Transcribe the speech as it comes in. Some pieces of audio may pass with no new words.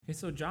Okay,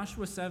 so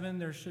Joshua 7,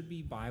 there should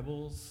be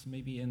Bibles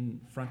maybe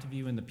in front of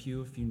you in the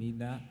pew if you need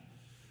that.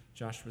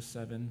 Joshua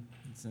 7,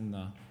 it's in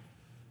the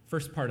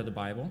first part of the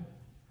Bible.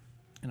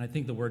 And I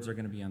think the words are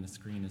going to be on the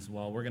screen as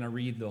well. We're going to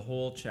read the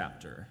whole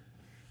chapter.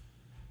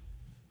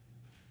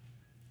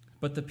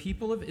 But the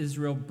people of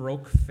Israel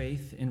broke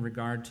faith in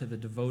regard to the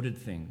devoted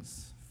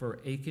things.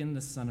 For Achan,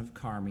 the son of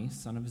Carmi,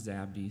 son of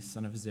Zabdi,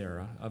 son of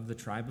Zerah, of the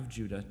tribe of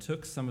Judah,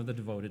 took some of the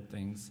devoted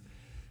things,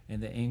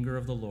 and the anger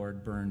of the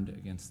Lord burned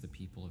against the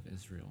people of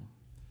Israel.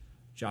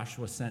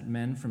 Joshua sent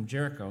men from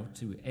Jericho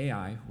to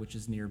Ai, which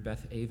is near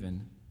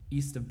Beth-aven,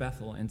 east of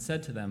Bethel, and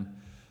said to them,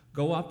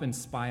 "Go up and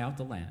spy out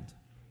the land."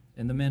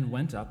 And the men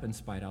went up and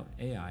spied out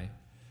Ai.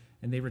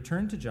 And they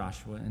returned to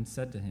Joshua and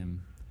said to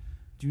him,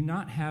 "Do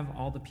not have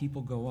all the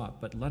people go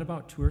up, but let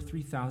about 2,000 or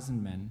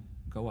 3,000 men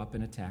go up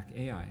and attack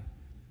Ai.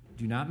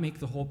 Do not make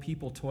the whole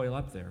people toil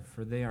up there,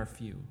 for they are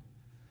few."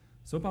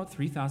 So about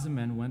 3,000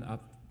 men went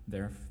up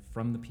there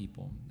from the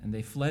people, and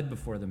they fled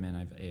before the men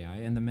of Ai,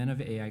 and the men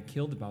of Ai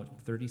killed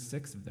about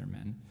 36 of their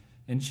men,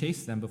 and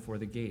chased them before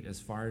the gate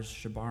as far as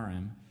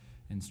Shebarim,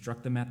 and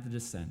struck them at the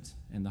descent,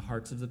 and the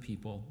hearts of the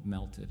people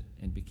melted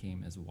and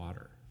became as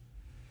water.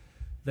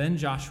 Then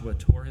Joshua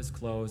tore his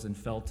clothes and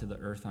fell to the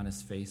earth on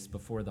his face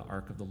before the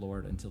ark of the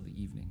Lord until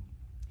the evening,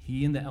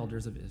 he and the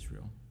elders of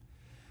Israel.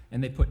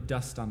 And they put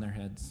dust on their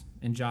heads.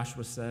 And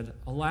Joshua said,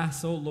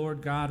 "Alas, O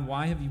Lord God,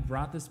 why have you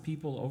brought this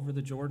people over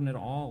the Jordan at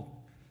all?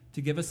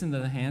 To give us into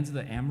the hands of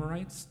the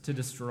Amorites, to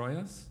destroy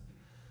us?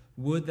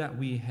 Would that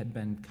we had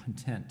been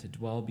content to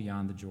dwell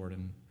beyond the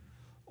Jordan.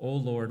 O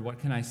Lord, what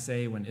can I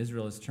say when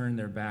Israel has turned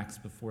their backs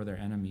before their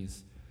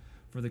enemies?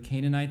 For the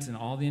Canaanites and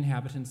all the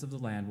inhabitants of the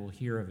land will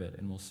hear of it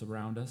and will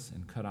surround us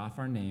and cut off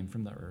our name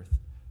from the earth.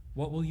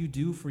 What will you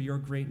do for your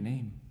great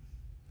name?"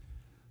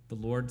 The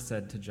Lord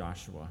said to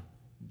Joshua,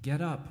 "Get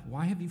up.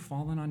 Why have you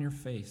fallen on your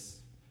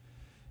face?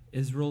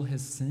 Israel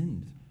has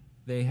sinned.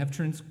 They have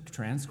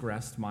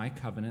transgressed my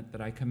covenant that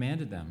I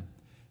commanded them.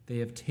 They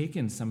have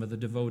taken some of the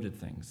devoted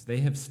things.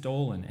 They have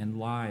stolen and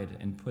lied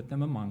and put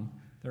them among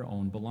their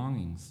own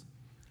belongings.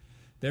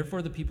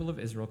 Therefore the people of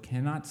Israel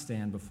cannot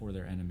stand before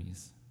their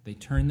enemies. They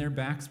turn their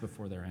backs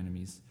before their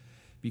enemies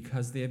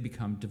because they have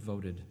become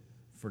devoted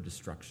for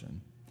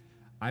destruction.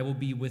 I will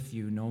be with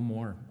you no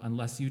more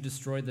unless you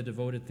destroy the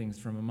devoted things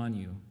from among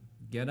you.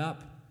 Get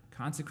up,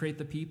 consecrate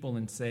the people,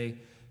 and say,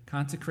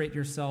 'Consecrate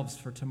yourselves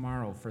for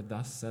tomorrow, for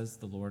thus says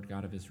the Lord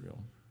God of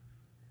Israel.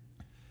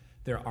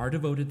 There are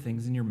devoted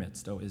things in your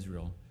midst, O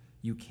Israel.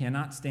 You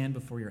cannot stand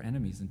before your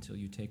enemies until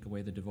you take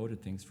away the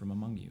devoted things from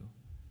among you.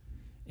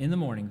 In the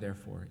morning,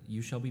 therefore,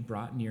 you shall be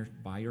brought near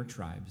by your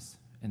tribes,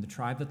 and the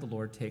tribe that the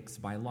Lord takes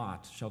by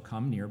lot shall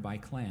come near by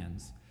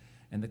clans,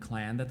 and the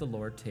clan that the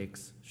Lord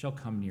takes shall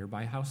come near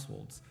by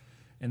households,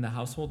 and the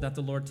household that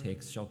the Lord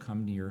takes shall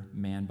come near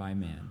man by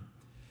man.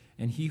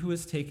 And he who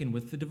is taken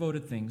with the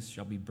devoted things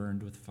shall be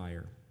burned with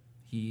fire,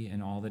 he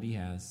and all that he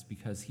has,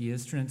 because he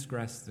has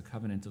transgressed the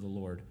covenant of the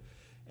Lord,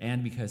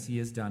 and because he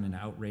has done an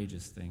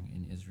outrageous thing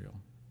in Israel."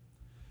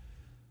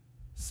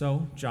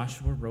 So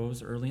Joshua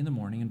rose early in the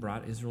morning and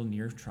brought Israel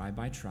near tribe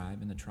by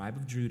tribe, and the tribe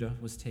of Judah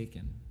was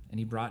taken. And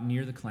he brought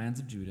near the clans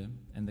of Judah,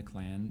 and the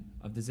clan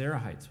of the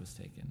Zerahites was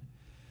taken.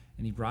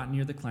 And he brought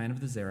near the clan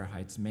of the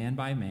Zerahites man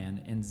by man,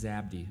 and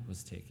Zabdi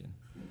was taken.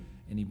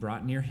 And he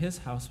brought near his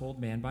household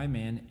man by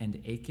man,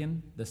 and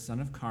Achan, the son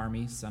of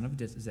Carmi, son of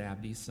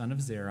Zabdi, son of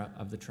Zerah,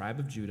 of the tribe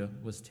of Judah,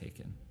 was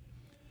taken.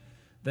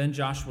 Then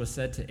Joshua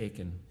said to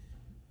Achan,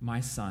 "My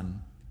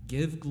son,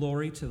 give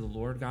glory to the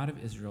Lord God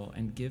of Israel,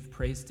 and give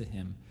praise to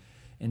him.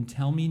 And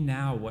tell me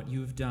now what you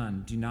have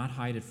done. Do not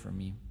hide it from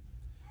me."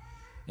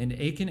 And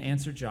Achan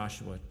answered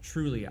Joshua,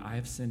 "Truly I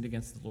have sinned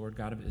against the Lord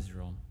God of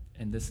Israel,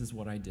 and this is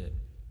what I did.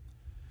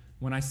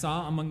 When I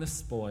saw among the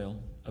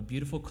spoil a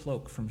beautiful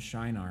cloak from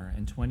Shinar,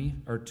 and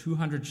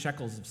 200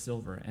 shekels of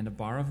silver, and a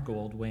bar of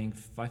gold weighing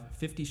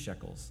 50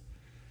 shekels,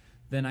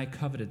 then I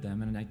coveted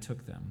them, and I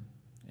took them.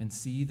 And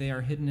see, they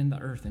are hidden in the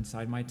earth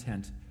inside my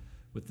tent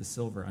with the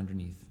silver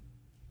underneath."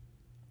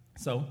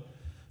 So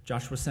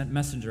Joshua sent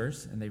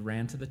messengers, and they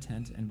ran to the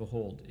tent, and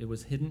behold, it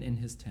was hidden in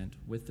his tent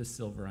with the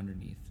silver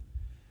underneath.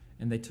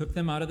 And they took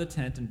them out of the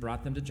tent and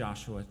brought them to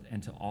Joshua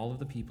and to all of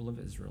the people of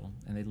Israel,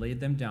 and they laid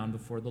them down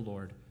before the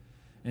Lord.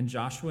 And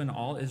Joshua and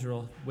all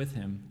Israel with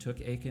him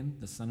took Achan,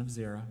 the son of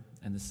Zerah,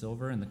 and the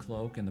silver and the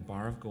cloak and the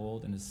bar of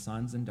gold, and his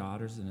sons and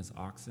daughters, and his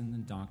oxen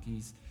and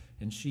donkeys,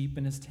 and sheep,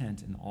 and his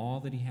tent, and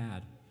all that he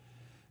had.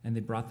 And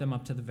they brought them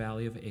up to the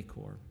valley of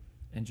Achor.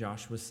 And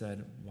Joshua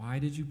said, "Why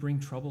did you bring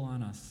trouble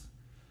on us?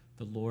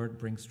 The Lord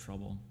brings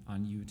trouble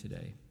on you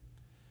today."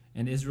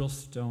 And Israel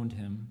stoned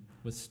him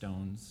with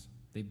stones.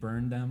 They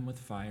burned them with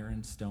fire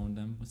and stoned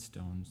them with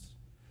stones.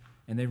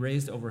 And they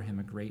raised over him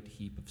a great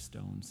heap of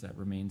stones that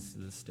remains to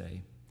this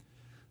day.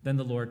 Then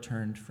the Lord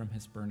turned from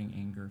his burning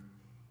anger.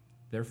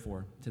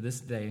 Therefore, to this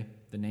day,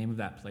 the name of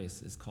that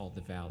place is called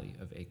the Valley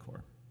of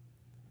Achor.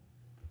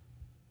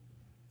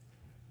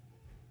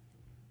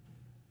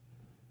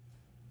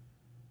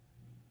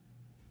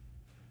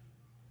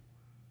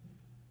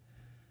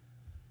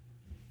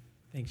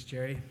 Thanks,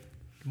 Jerry.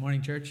 Good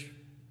morning, church.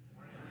 Good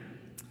morning.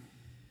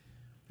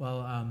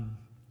 Well,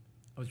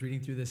 I was reading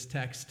through this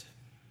text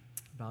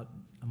about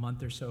a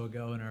month or so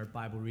ago in our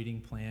Bible reading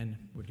plan.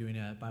 We're doing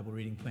a Bible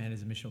reading plan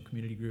as a missional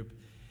community group,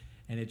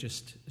 and it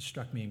just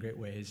struck me in great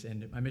ways.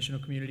 And my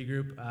missional community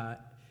group,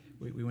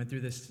 we went through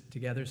this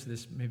together, so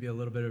this may be a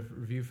little bit of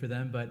review for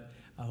them, but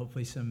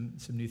hopefully some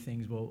new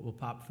things will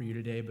pop for you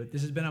today. But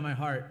this has been on my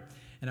heart,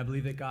 and I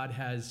believe that God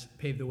has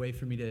paved the way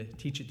for me to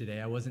teach it today.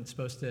 I wasn't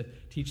supposed to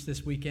teach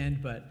this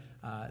weekend, but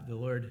the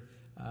Lord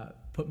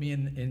put me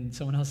in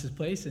someone else's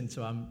place, and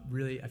so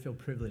I feel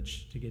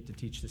privileged to get to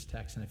teach this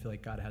text, and I feel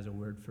like God has a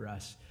word for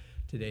us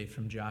today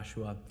from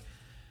Joshua.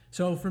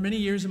 So for many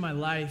years in my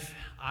life,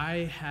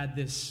 I had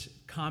this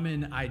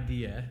common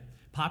idea,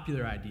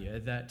 popular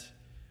idea, that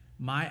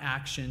my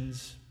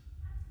actions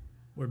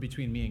were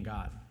between me and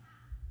God.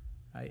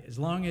 Right? As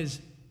long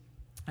as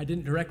I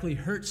didn't directly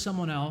hurt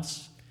someone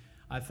else,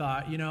 I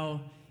thought,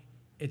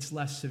 it's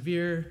less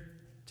severe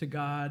to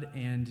God,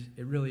 and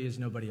it really is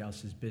nobody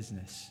else's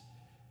business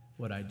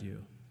what I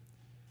do.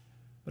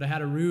 But I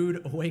had a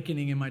rude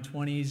awakening in my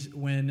 20s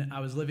when I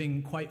was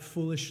living quite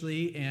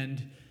foolishly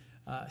and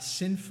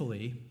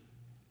sinfully,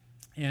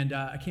 and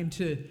I came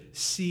to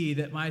see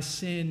that my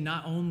sin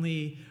not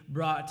only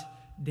brought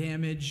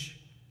damage,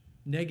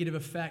 negative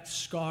effects,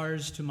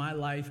 scars to my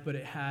life, but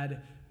it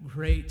had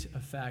great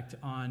effect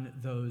on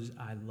those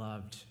I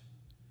loved.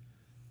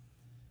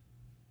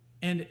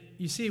 And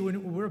you see,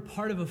 when we're a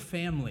part of a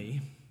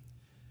family,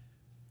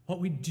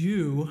 what we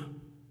do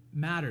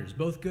matters,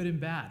 both good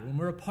and bad. When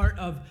we're a part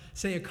of,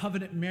 say, a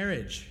covenant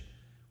marriage,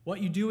 what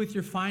you do with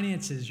your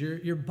finances,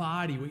 your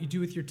body, what you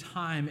do with your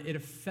time, it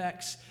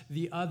affects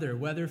the other,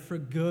 whether for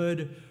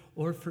good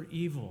or for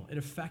evil. It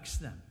affects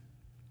them.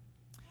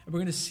 And we're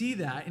going to see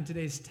that in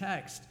today's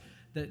text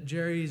that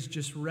Jerry's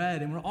just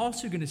read. And we're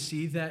also going to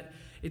see that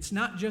it's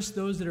not just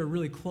those that are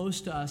really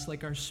close to us,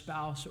 like our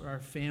spouse or our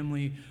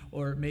family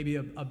or maybe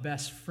a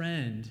best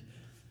friend,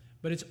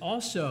 but it's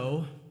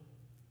also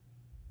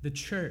the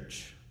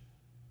church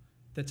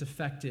that's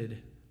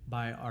affected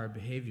by our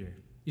behavior.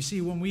 You see,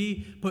 when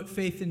we put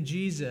faith in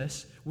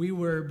Jesus, we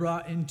were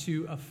brought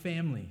into a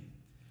family.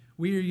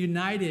 We are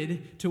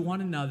united to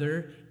one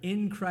another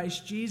in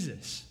Christ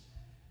Jesus.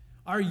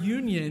 Our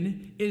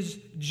union is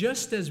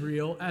just as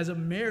real as a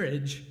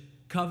marriage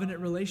covenant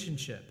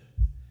relationship.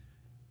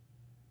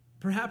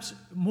 Perhaps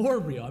more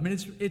real. I mean,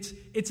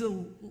 it's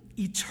an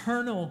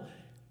eternal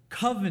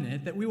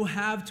covenant that we will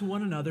have to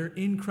one another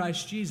in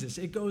Christ Jesus.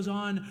 It goes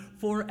on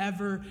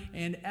forever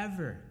and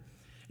ever.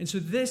 And so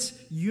this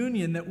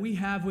union that we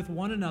have with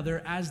one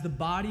another as the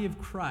body of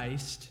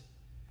Christ,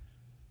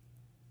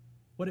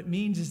 what it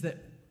means is that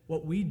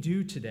what we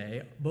do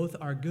today, both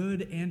our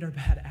good and our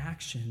bad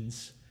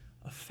actions,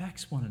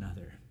 affects one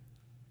another.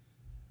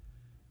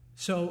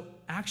 So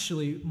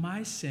actually,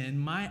 my sin,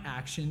 my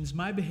actions,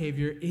 my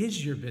behavior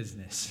is your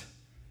business.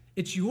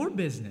 It's your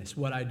business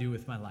what I do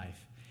with my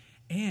life.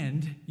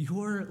 And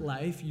your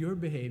life, your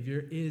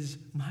behavior is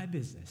my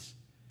business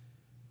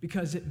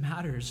because it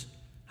matters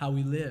how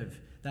we live.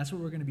 That's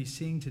what we're going to be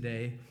seeing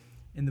today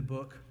in the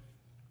book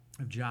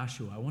of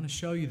Joshua. I want to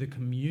show you the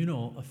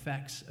communal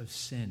effects of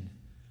sin.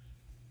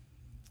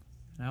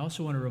 And I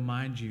also want to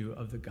remind you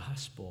of the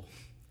gospel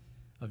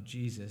of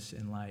Jesus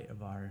in light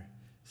of our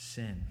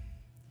sin.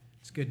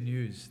 It's good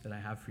news that I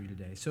have for you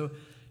today. So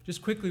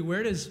just quickly,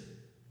 where does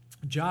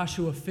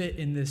Joshua fit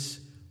in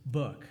this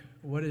book?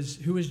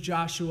 Who is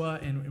Joshua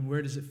and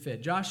where does it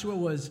fit? Joshua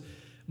was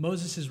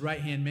Moses'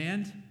 right-hand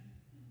man.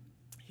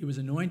 He was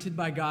anointed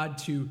by God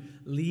to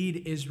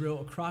lead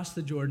Israel across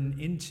the Jordan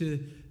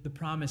into the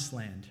promised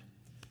land.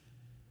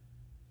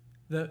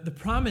 The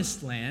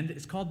promised land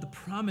is called the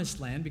promised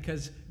land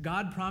because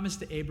God promised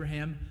to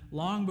Abraham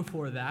long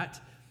before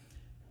that.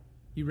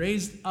 He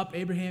raised up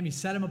Abraham, he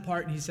set him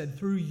apart, and he said,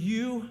 through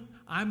you,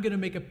 I'm going to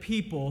make a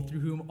people through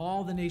whom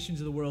all the nations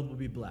of the world will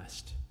be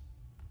blessed.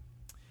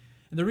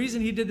 And the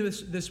reason he did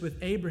this with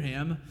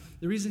Abraham,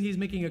 the reason he's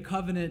making a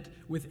covenant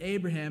with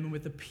Abraham and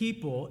with the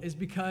people is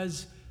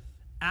because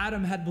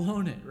Adam had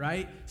blown it,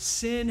 right?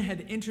 Sin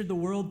had entered the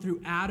world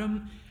through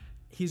Adam.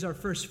 He's our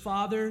first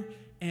father,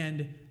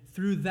 and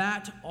through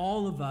that,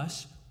 all of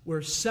us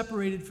were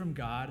separated from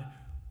God.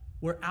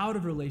 We're out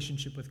of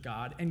relationship with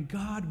God, and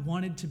God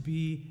wanted to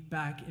be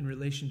back in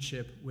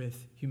relationship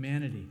with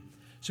humanity.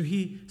 So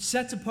he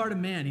sets apart a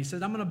man. He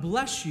says, I'm going to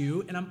bless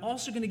you, and I'm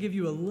also going to give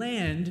you a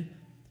land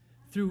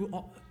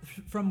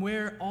from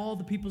where all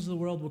the peoples of the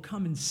world will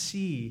come and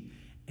see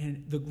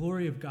and the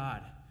glory of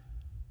God.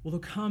 Well, they'll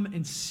come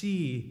and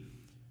see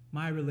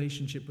my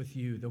relationship with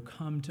you. They'll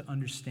come to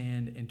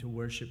understand and to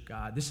worship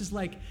God. This is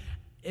like,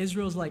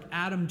 Israel's like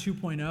Adam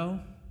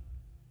 2.0,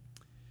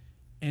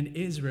 and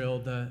Israel,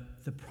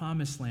 the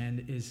promised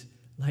land, is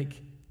like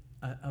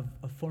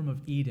a form of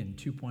Eden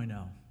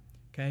 2.0.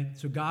 Okay?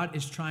 So God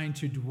is trying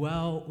to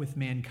dwell with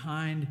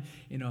mankind,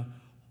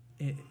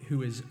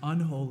 who is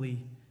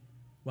unholy,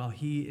 while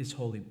he is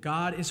holy.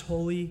 God is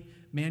holy,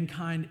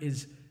 mankind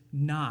is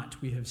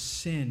not. We have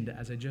sinned,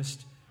 as I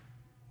just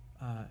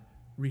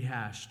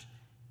rehashed,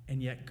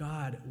 and yet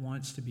God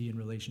wants to be in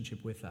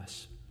relationship with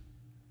us.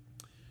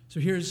 So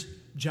here's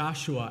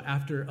Joshua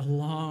after a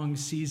long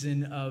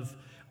season of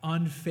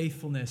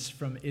unfaithfulness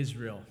from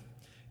Israel.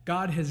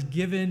 God has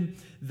given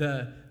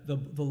the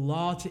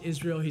law to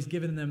Israel. He's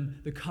given them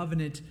the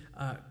covenant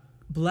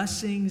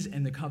blessings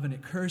and the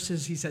covenant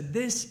curses. He said,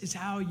 this is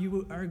how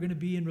you are going to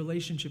be in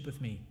relationship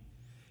with me.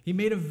 He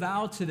made a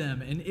vow to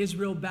them and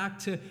Israel back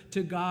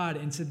to God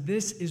and said,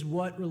 this is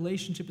what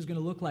relationship is going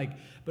to look like.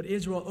 But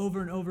Israel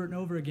over and over and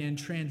over again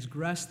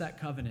transgressed that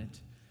covenant.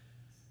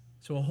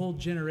 So a whole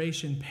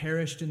generation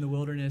perished in the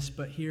wilderness,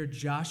 but here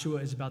Joshua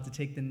is about to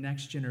take the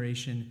next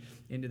generation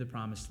into the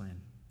promised land.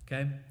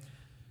 Okay?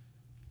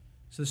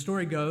 So the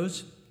story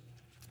goes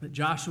that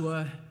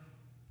Joshua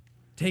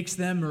takes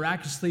them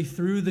miraculously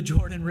through the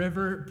Jordan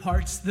River,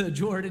 parts the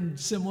Jordan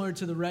similar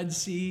to the Red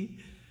Sea,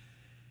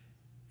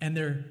 and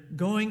they're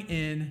going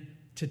in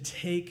to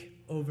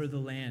take over the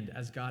land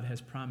as God has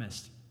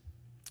promised.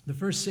 The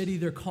first city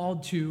they're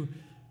called to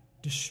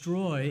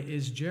destroy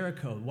is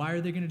Jericho. Why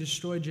are they going to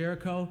destroy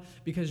Jericho?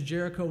 Because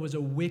Jericho was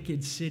a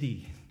wicked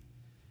city.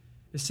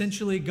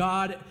 Essentially,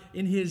 God,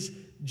 in his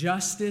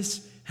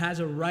justice, has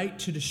a right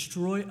to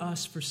destroy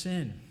us for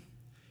sin.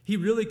 He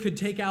really could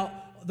take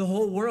out the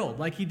whole world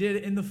like he did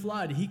in the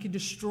flood. He could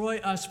destroy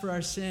us for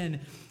our sin.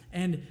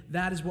 And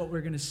that is what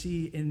we're going to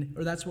see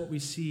that's what we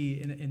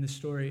see in the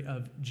story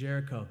of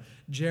Jericho.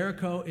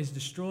 Jericho is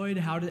destroyed.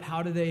 How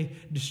do they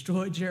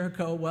destroy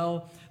Jericho?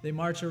 Well, they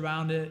march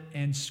around it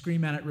and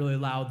scream at it really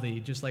loudly,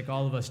 just like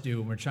all of us do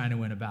when we're trying to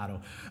win a battle.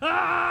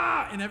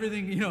 Ah! And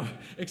everything,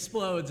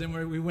 explodes and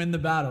we win the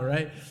battle,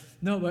 right?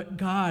 No, but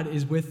God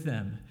is with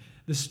them.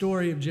 The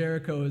story of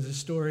Jericho is a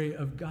story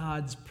of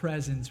God's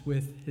presence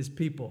with his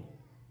people.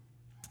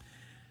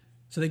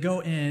 So they go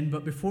in,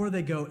 but before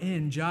they go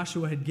in,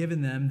 Joshua had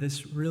given them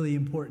this really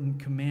important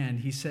command.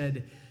 He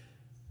said,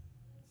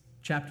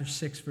 chapter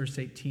 6, verse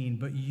 18,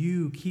 "But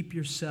you keep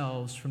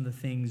yourselves from the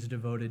things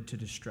devoted to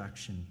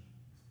destruction."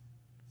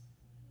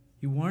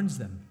 He warns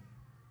them,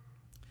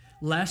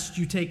 "Lest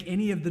you take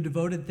any of the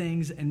devoted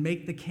things and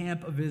make the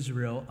camp of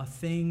Israel a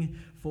thing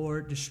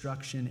for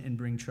destruction and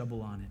bring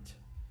trouble on it."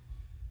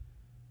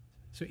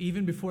 So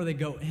even before they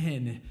go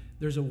in,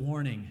 there's a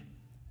warning.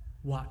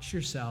 Watch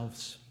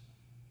yourselves.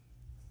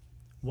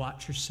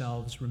 Watch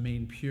yourselves,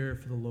 remain pure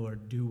for the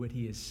Lord, do what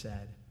he has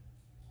said.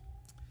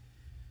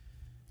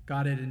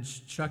 God had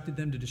instructed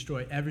them to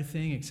destroy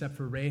everything except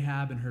for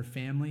Rahab and her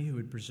family, who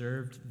had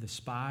preserved the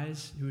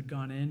spies who had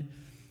gone in.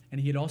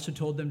 And he had also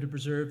told them to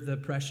preserve the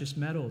precious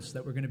metals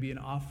that were going to be an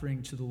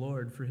offering to the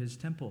Lord for his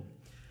temple.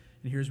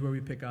 And here's where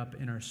we pick up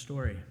in our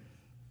story.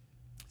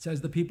 It says,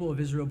 "The people of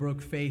Israel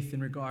broke faith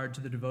in regard to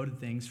the devoted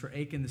things, for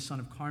Achan, the son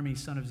of Carmi,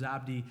 son of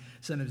Zabdi,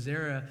 son of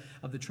Zerah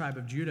of the tribe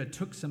of Judah,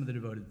 took some of the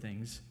devoted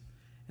things.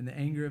 And the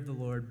anger of the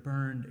Lord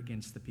burned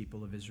against the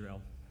people of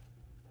Israel."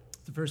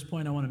 The first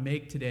point I want to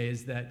make today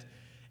is that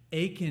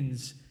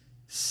Achan's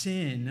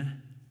sin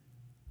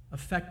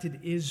affected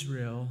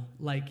Israel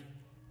like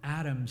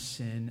Adam's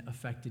sin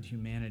affected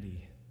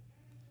humanity.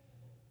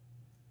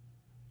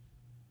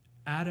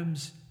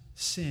 Adam's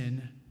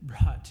sin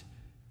brought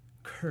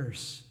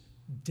curse,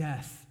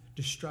 death,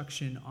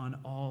 destruction on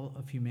all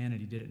of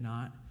humanity, did it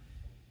not?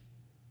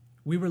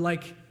 We were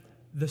like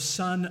the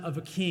son of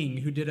a king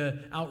who did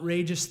an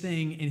outrageous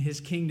thing in his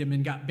kingdom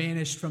and got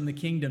banished from the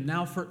kingdom.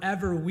 Now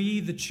forever, we,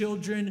 the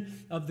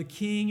children of the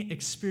king,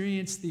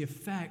 experience the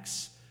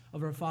effects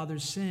of our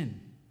father's sin.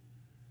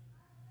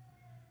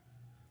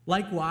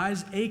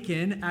 Likewise,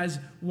 Achan, as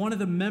one of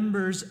the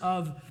members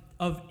of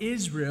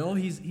Israel,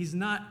 he's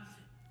not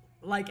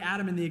like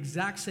Adam in the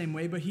exact same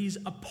way, but he's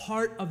a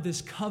part of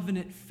this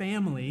covenant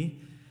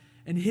family,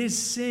 and his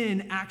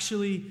sin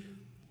actually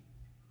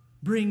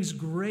brings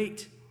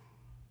great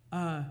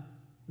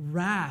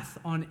wrath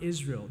on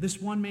Israel. This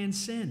one man's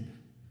sin.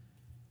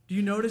 Do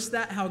you notice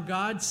that? How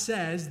God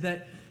says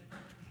that,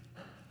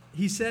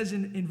 he says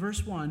in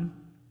verse 1,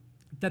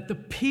 that the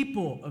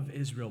people of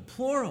Israel,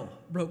 plural,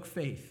 broke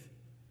faith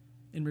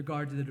in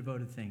regard to the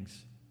devoted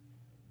things.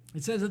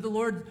 It says that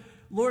the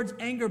Lord's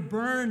anger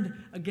burned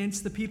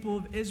against the people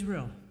of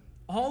Israel.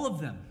 All of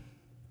them.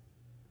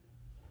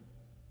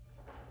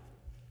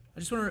 I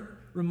just want to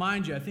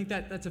remind you, I think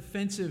that's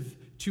offensive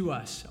to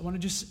us. I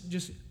want to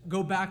just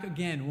go back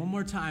again one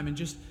more time and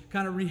just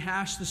kind of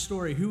rehash the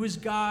story. Who is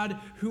God?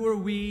 Who are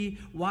we?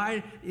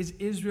 Why is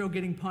Israel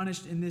getting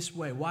punished in this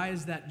way? Why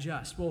is that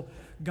just? Well,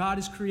 God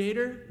is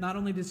creator. Not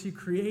only does he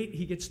create,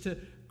 he gets to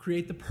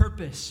create the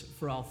purpose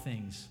for all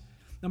things.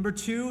 Number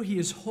 2, he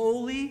is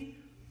holy,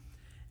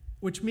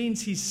 which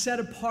means he's set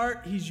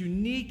apart, he's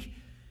unique,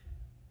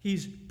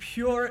 he's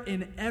pure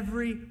in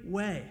every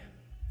way.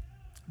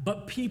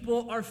 But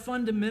people are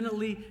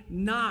fundamentally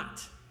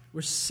not.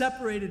 We're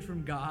separated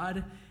from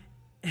God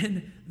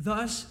and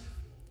thus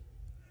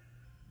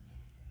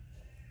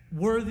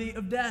worthy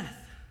of death.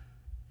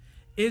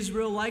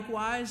 Israel,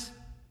 likewise,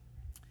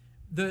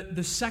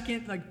 the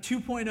second,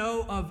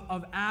 2.0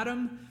 of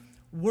Adam,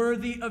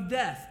 worthy of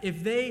death.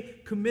 If they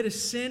commit a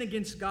sin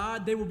against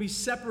God, they will be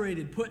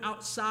separated, put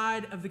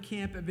outside of the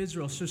camp of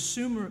Israel. So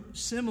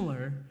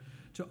similar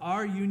to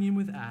our union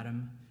with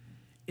Adam,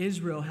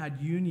 Israel had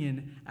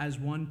union as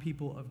one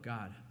people of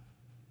God.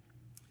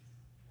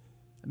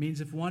 That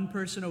means if one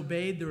person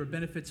obeyed, there were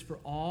benefits for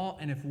all,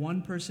 and if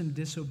one person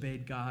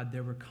disobeyed God,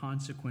 there were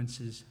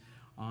consequences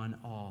on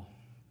all.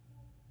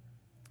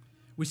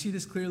 We see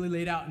this clearly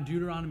laid out in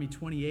Deuteronomy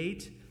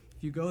 28.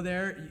 If you go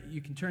there,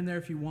 you can turn there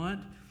if you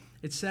want.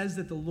 It says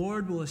that the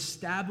Lord will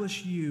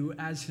establish you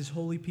as his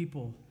holy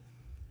people,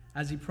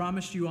 as he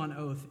promised you on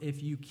oath,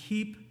 if you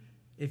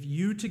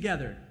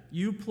together,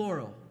 you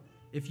plural,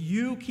 if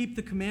you keep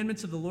the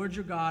commandments of the Lord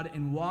your God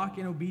and walk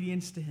in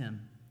obedience to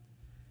him.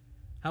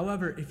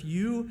 However, if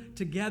you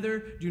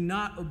together do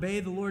not obey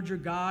the Lord your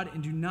God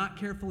and do not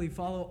carefully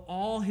follow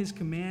all his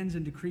commands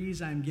and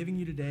decrees I am giving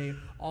you today,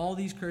 all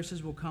these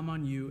curses will come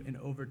on you and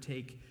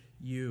overtake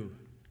you.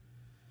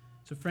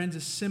 So friends,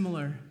 it's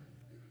similar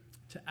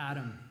to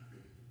Adam.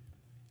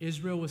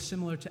 Israel was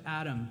similar to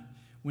Adam.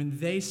 When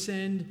they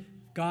sinned,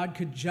 God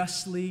could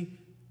justly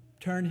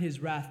turn his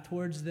wrath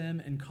towards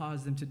them and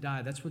cause them to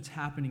die. That's what's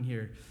happening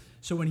here.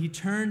 So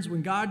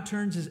when God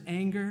turns his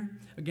anger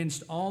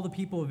against all the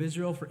people of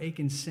Israel for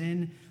Achan's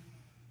sin,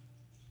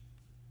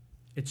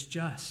 it's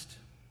just.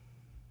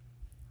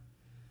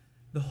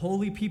 The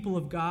holy people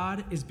of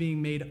God is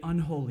being made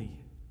unholy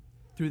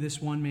through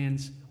this one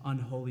man's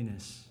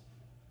unholiness.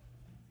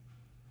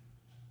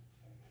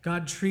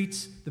 God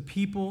treats the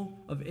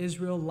people of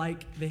Israel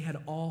like they had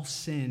all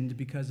sinned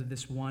because of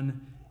this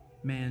one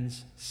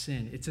man's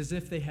sin. It's as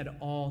if they had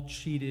all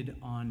cheated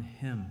on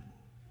him,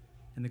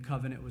 and the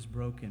covenant was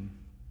broken.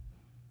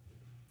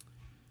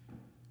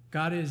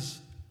 God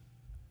is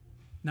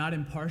not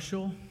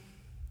impartial.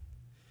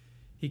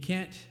 He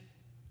can't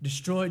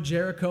destroy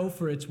Jericho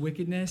for its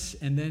wickedness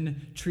and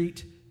then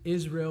treat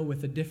Israel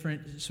with a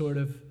different sort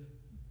of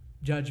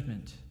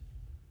judgment.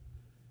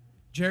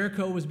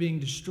 Jericho was being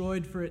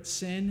destroyed for its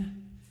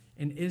sin,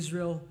 and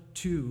Israel,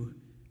 too,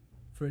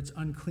 for its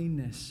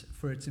uncleanness,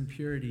 for its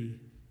impurity,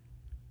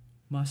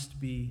 must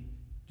be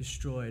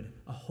destroyed.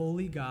 A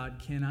holy God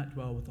cannot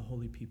dwell with a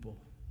holy people.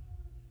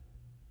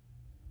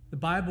 The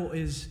Bible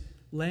is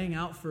laying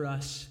out for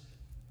us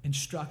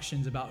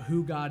instructions about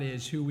who God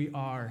is, who we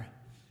are,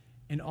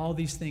 and all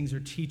these things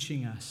are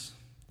teaching us.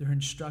 They're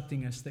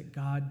instructing us that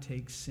God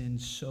takes sin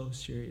so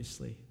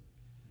seriously.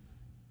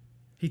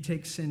 He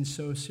takes sin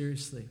so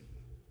seriously.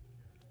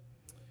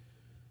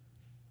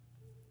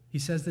 He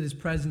says that his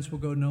presence will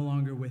go no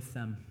longer with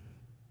them.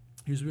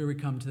 Here's where we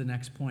come to the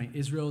next point.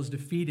 Israel is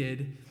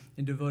defeated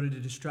and devoted to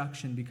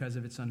destruction because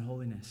of its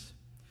unholiness.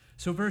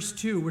 So verse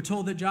 2, we're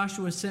told that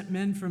Joshua sent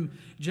men from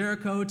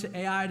Jericho to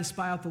Ai to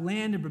spy out the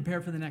land and prepare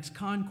for the next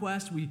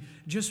conquest. We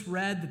just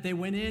read that they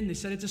went in. They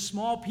said, it's a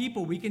small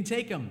people. We can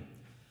take them.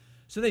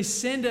 So they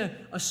send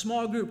a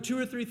small group,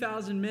 2,000 or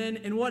 3,000 men,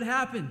 and what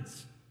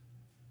happens?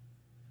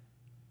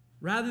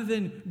 Rather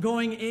than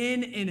going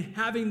in and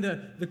having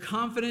the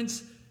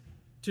confidence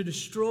to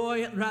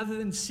destroy, rather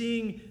than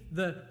seeing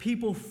the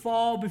people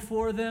fall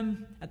before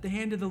them at the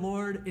hand of the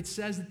Lord, it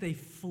says that they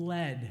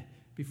fled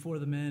before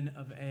the men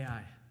of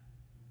Ai.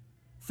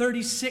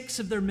 36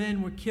 of their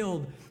men were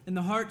killed, and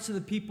the hearts of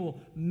the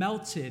people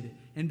melted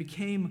and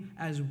became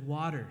as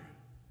water.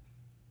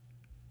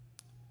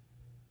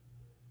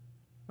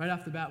 Right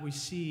off the bat, we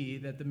see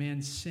that the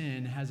man's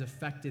sin has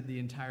affected the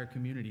entire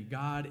community.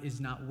 God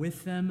is not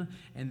with them,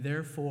 and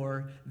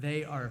therefore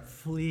they are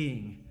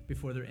fleeing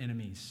before their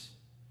enemies.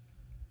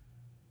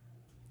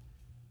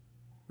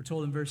 We're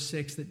told in verse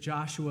 6 that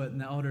Joshua and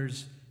the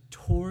elders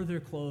tore their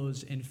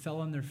clothes and fell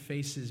on their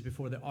faces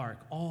before the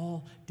ark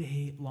all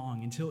day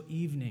long until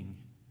evening.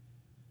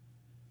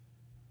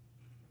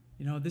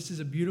 You know, this is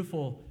a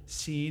beautiful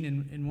scene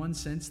in one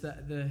sense.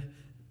 That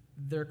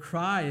their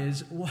cry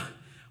is,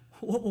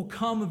 what will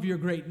come of your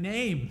great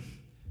name?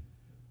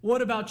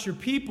 What about your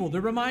people?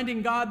 They're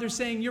reminding God, they're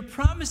saying, your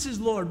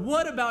promises, Lord,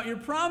 what about your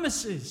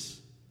promises?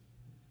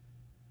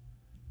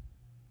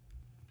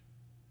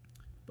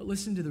 But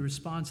listen to the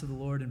response of the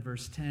Lord in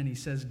verse 10. He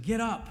says,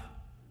 get up.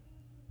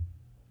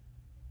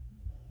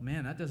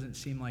 Man, that doesn't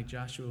seem like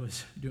Joshua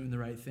was doing the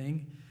right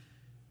thing.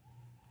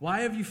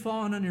 Why have you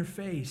fallen on your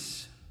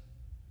face?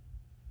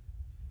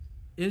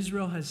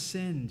 Israel has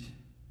sinned.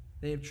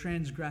 They have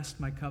transgressed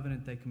my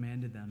covenant that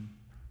commanded them.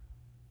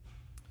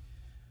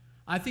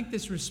 I think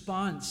this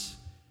response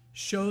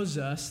shows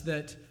us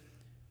that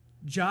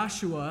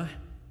Joshua,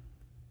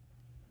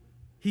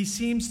 he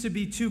seems to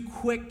be too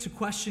quick to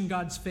question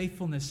God's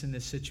faithfulness in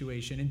this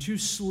situation and too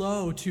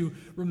slow to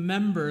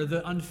remember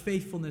the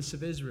unfaithfulness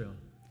of Israel.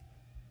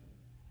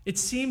 It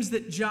seems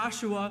that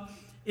Joshua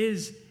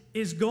is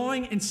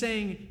going and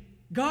saying,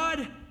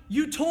 God,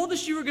 you told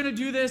us you were going to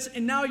do this,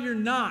 and now you're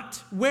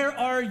not. Where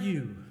are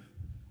you?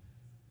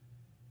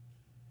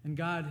 And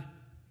God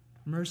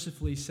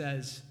mercifully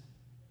says,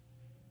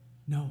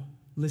 no,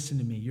 listen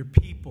to me. Your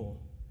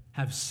people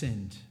have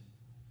sinned.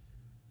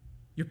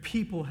 Your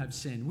people have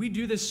sinned. We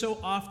do this so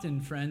often,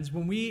 friends.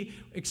 When we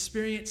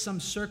experience some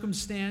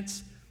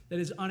circumstance that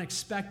is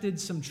unexpected,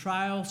 some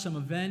trial, some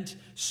event,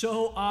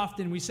 so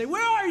often we say,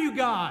 where are you,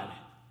 God?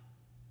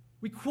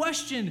 We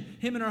question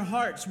him in our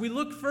hearts. We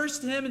look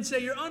first to him and say,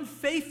 you're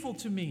unfaithful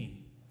to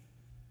me.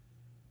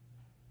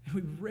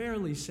 And we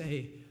rarely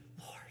say,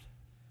 Lord,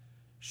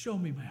 show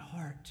me my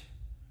heart.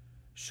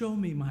 Show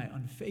me my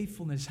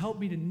unfaithfulness. Help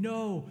me to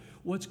know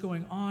what's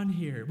going on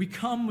here. We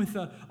come with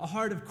a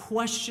heart of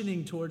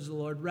questioning towards the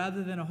Lord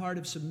rather than a heart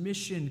of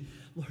submission.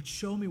 Lord,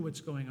 show me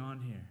what's going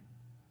on here.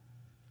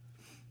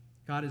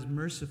 God is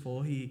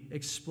merciful. He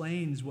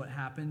explains what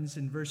happens.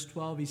 In verse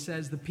 12, he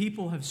says, the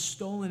people have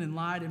stolen and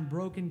lied and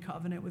broken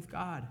covenant with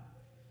God.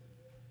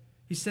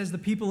 He says the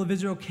people of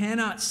Israel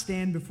cannot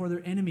stand before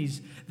their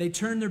enemies. They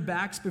turn their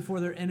backs before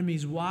their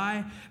enemies.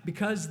 Why?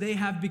 Because they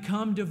have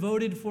become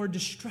devoted for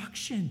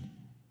destruction.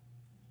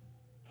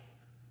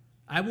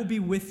 I will be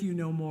with you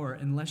no more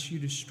unless you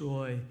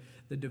destroy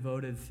the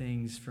devoted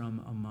things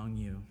from among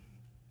you.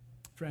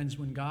 Friends,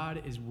 when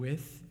God is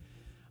with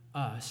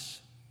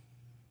us,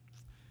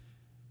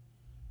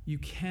 you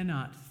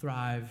cannot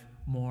thrive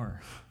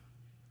more.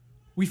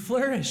 We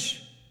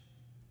flourish.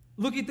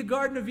 Look at the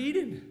Garden of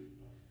Eden.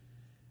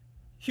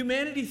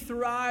 Humanity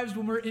thrives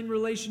when we're in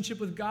relationship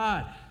with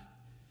God.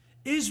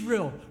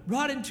 Israel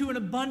brought into an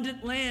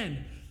abundant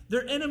land,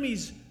 their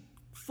enemies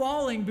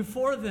falling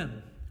before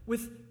them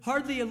with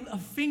hardly a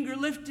finger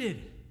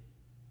lifted.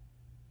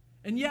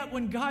 And yet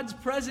when God's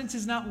presence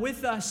is not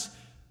with us,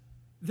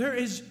 there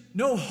is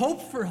no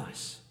hope for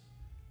us.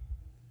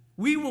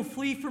 We will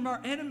flee from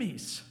our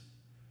enemies.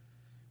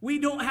 We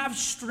don't have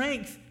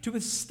strength to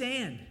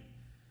withstand.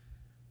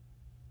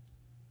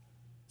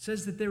 It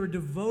says that they were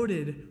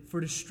devoted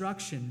for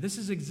destruction. This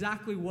is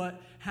exactly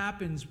what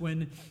happens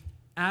when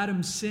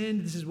Adam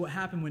sinned. This is what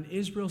happened when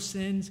Israel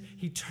sins.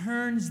 He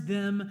turns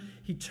them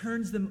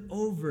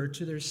over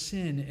to their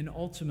sin and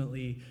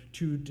ultimately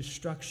to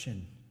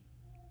destruction.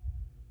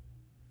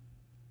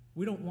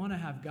 We don't want to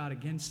have God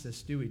against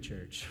us, do we,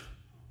 church?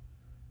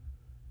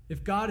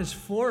 If God is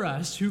for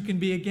us, who can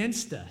be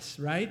against us,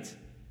 right?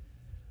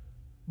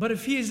 But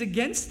if he is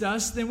against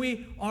us, then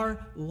we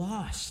are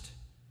lost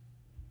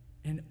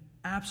and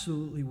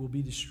absolutely will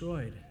be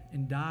destroyed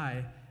and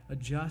die a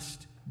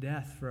just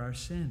death for our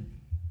sin.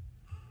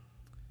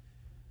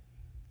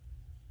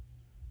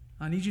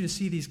 I need you to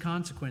see these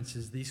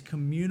consequences, these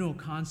communal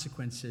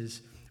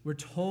consequences. We're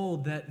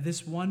told that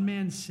this one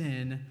man's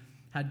sin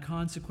had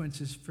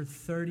consequences for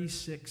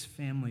 36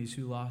 families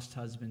who lost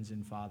husbands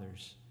and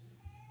fathers.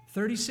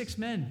 36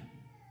 men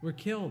were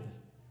killed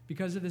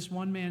because of this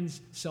one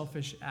man's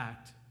selfish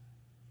act.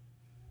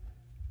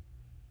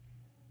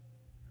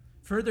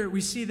 Further,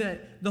 we see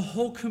that the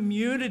whole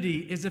community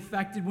is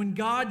affected when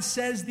God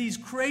says these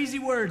crazy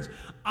words,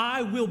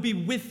 I will be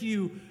with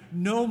you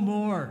no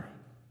more.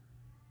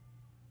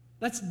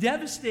 That's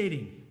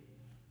devastating.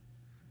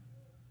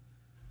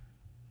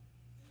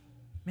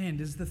 Man,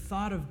 does the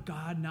thought of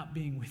God not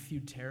being with you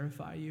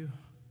terrify you?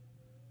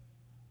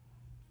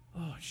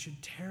 Oh, it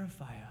should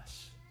terrify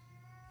us.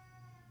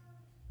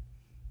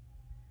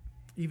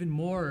 Even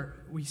more,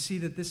 we see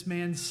that this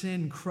man's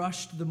sin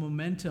crushed the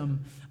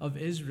momentum of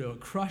Israel,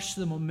 crushed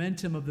the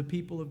momentum of the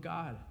people of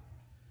God.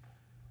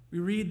 We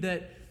read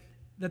that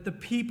the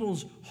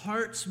people's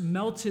hearts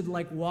melted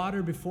like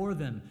water before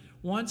them.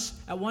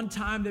 At one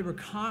time, they were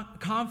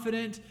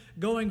confident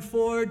going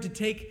forward to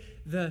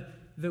take the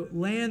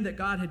land that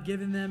God had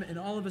given them, and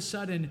all of a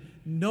sudden,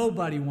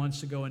 nobody wants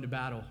to go into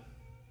battle.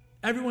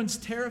 Everyone's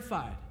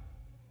terrified.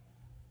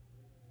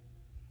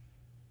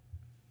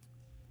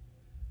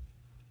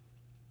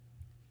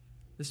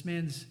 This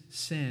man's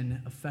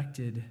sin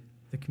affected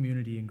the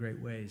community in great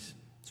ways.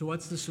 So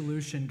what's the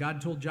solution? God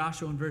told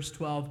Joshua in verse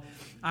 12,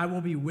 I will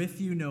be with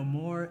you no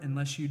more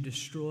unless you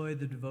destroy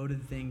the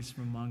devoted things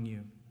from among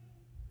you.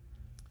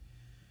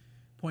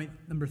 Point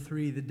number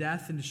 3, the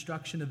death and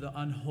destruction of the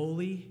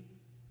unholy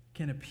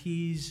can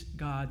appease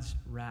God's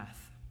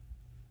wrath.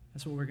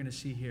 That's what we're going to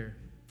see here.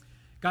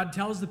 God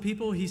tells the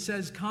people, he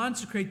says,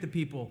 consecrate the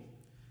people.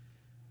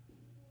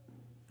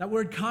 That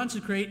word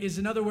consecrate is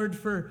another word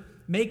for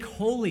make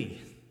holy.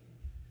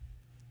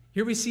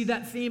 Here we see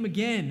that theme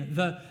again.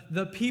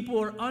 The people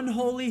are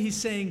unholy. He's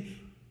saying,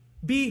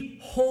 be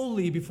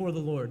holy before the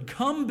Lord.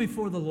 Come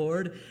before the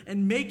Lord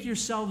and make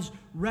yourselves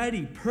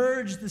ready.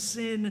 Purge the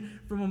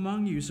sin from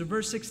among you. So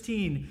verse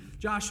 16,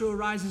 Joshua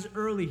rises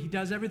early. He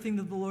does everything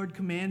that the Lord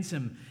commands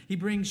him. He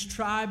brings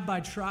tribe by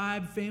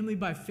tribe, family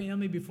by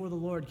family before the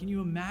Lord. Can you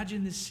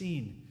imagine this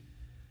scene?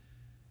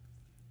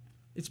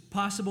 It's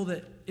possible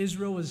that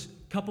Israel was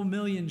a couple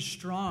million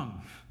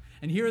strong.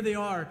 And here they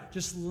are,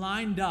 just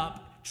lined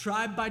up,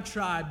 tribe by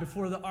tribe,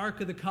 before the Ark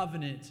of the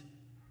Covenant,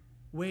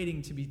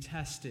 waiting to be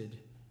tested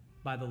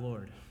by the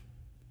Lord.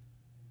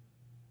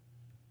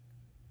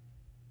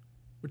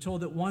 We're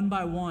told that one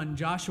by one,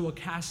 Joshua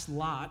cast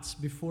lots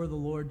before the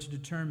Lord to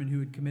determine who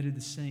had committed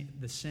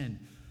the sin.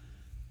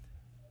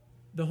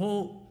 The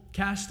whole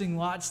casting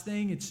lots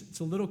thing, it's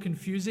a little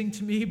confusing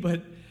to me,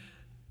 but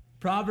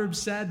Proverbs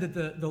said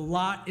that the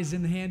lot is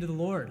in the hand of the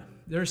Lord.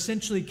 They're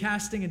essentially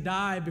casting a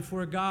die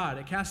before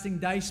God, casting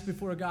dice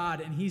before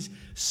God, and he's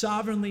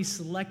sovereignly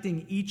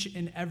selecting each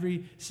and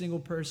every single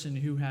person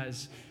who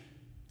has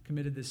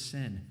committed this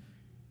sin.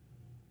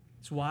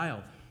 It's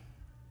wild.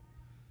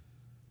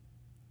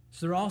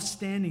 So they're all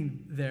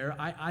standing there,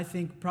 I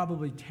think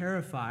probably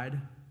terrified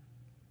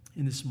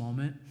in this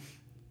moment.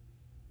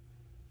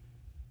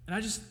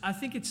 And I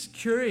think it's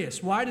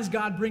curious. Why does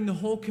God bring the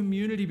whole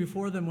community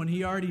before them when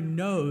he already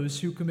knows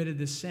who committed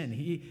this sin?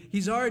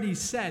 He's already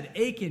said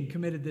Achan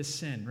committed this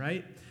sin,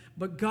 right?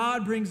 But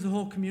God brings the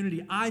whole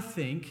community, I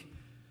think,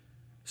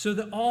 so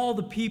that all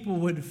the people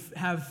would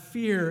have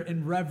fear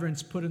and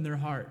reverence put in their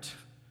heart.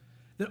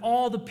 That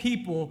all the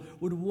people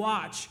would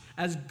watch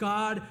as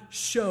God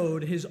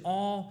showed his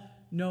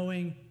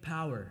all-knowing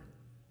power.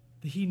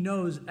 That he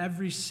knows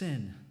every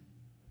sin.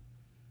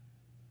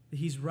 That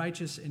he's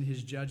righteous in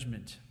his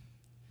judgment.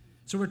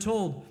 So we're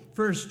told,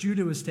 first,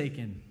 Judah was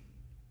taken.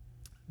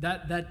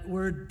 That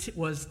word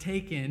was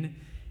taken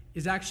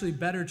is actually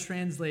better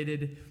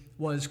translated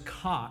was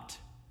caught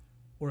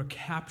or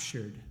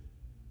captured.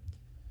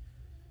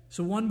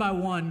 So one by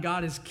one,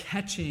 God is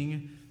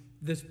catching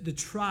the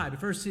tribe.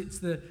 First, it's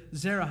the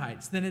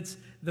Zerahites. Then it's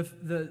the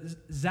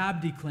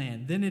Zabdi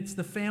clan. Then it's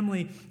the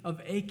family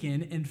of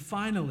Achan. And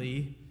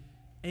finally,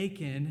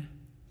 Achan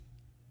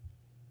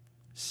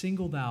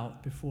singled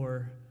out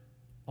before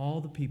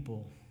all the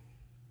people,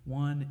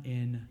 one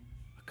in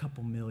a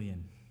couple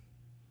million.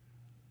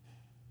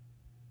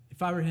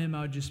 If I were him,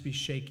 I would just be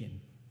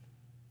shaken.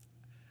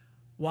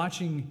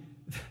 Watching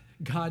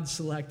God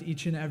select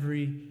each and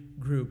every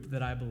group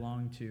that I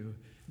belong to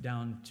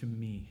down to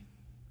me.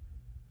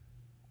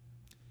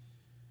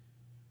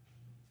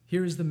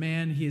 Here is the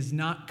man. He has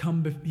not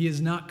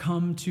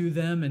come to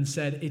them and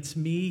said, "It's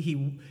me."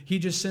 He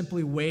just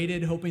simply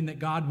waited, hoping that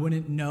God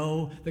wouldn't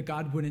know, that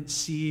God wouldn't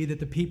see,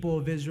 that the people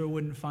of Israel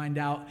wouldn't find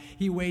out.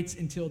 He waits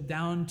until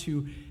down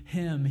to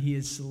him he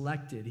is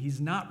selected. He's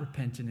not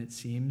repentant, it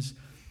seems,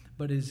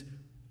 but is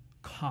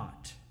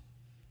caught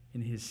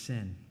in his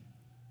sin.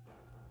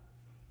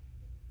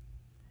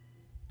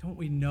 Don't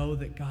we know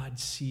that God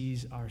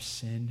sees our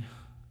sin?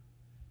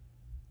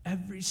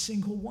 Every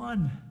single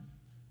one.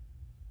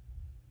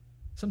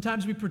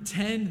 Sometimes we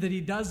pretend that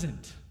he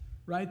doesn't,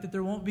 right? That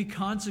there won't be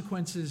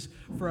consequences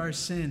for our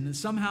sin. That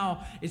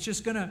somehow it's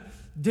just going to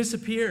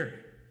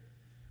disappear.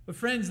 But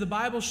friends, the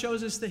Bible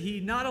shows us that he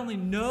not only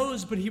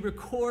knows, but he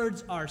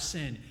records our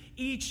sin.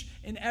 Each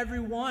and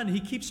every one. He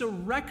keeps a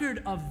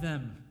record of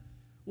them.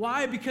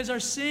 Why? Because our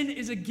sin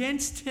is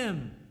against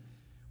him.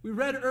 We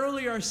read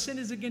earlier, our sin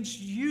is against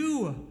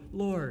you,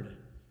 Lord.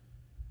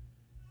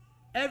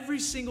 Every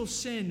single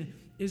sin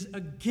is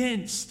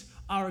against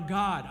our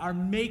God, our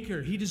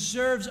Maker. He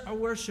deserves our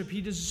worship.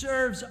 He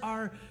deserves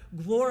our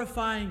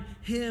glorifying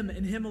him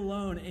and him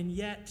alone. And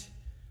yet,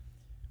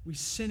 we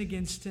sin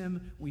against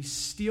him. We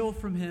steal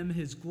from him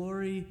his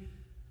glory.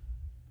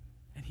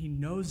 And he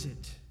knows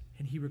it.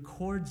 And he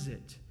records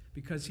it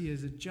because he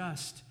is a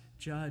just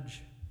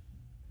judge.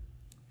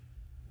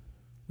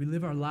 We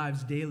live our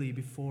lives daily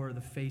before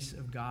the face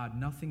of God.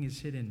 Nothing is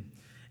hidden.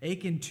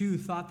 Achan, too,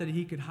 thought that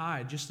he could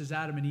hide, just as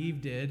Adam and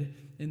Eve did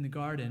in the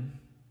garden.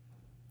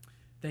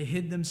 They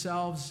hid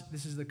themselves.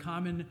 This is the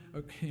common,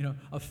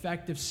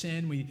 effect of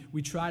sin.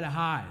 We try to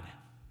hide,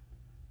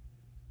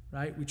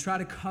 right? We try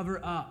to cover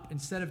up.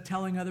 Instead of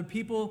telling other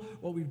people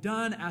what we've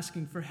done,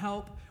 asking for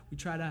help, we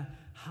try to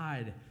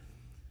hide.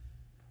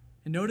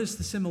 And notice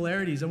the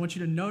similarities. I want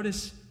you to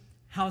notice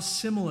how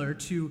similar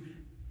to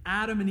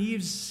Adam and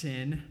Eve's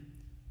sin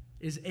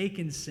is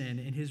Achan's sin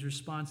in his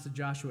response to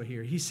Joshua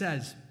here. He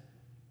says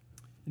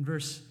in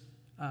verse,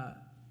 I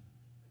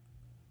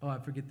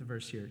forget the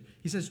verse here.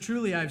 He says,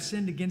 "Truly I have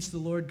sinned against the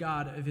Lord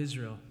God of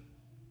Israel.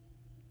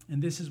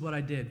 And this is what I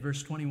did."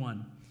 Verse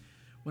 21.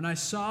 "When I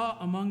saw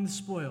among the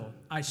spoil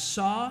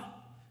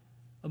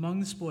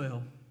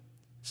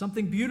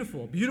something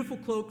beautiful, beautiful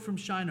cloak from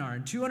Shinar,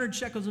 and 200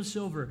 shekels of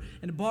silver,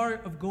 and a bar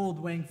of gold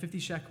weighing 50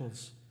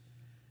 shekels.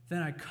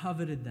 Then I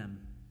coveted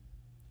them."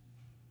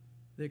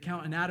 The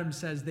account in Adam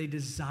says they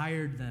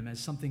desired them as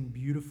something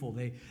beautiful.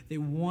 They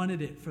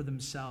wanted it for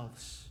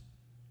themselves.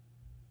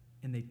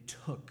 And they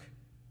took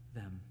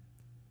them.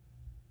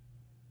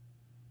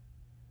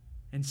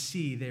 "And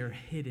see, they are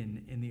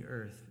hidden in the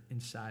earth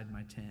inside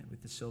my tent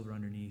with the silver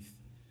underneath."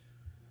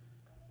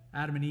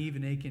 Adam and Eve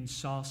and Achan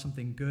saw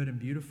something good and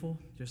beautiful,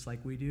 just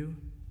like we do.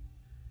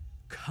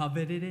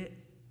 Coveted it.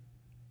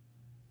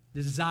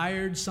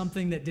 Desired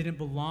something that didn't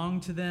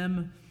belong to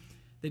them.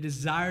 They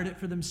desired it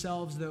for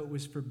themselves, though it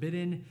was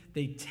forbidden.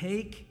 They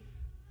take,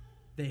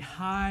 they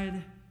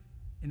hide,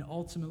 and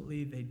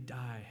ultimately they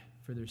die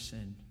for their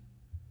sin.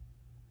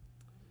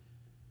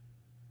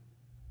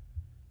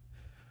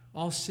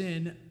 All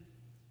sin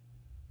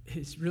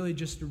is really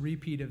just a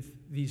repeat of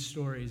these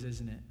stories,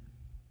 isn't it?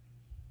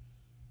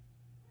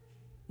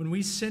 When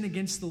we sin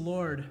against the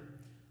Lord,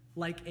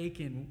 like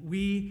Achan,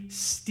 we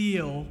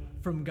steal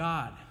from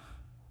God.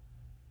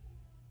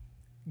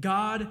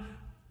 God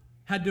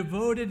had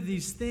devoted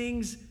these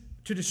things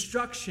to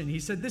destruction. He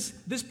said,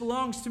 this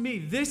belongs to me.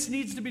 This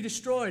needs to be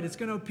destroyed. It's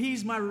going to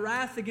appease my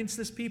wrath against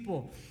this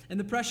people. And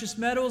the precious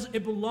metals,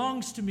 it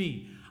belongs to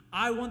me.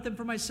 I want them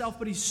for myself,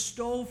 but he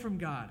stole from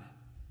God.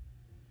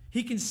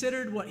 He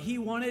considered what he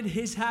wanted,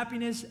 his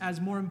happiness, as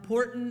more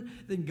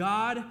important than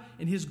God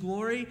and his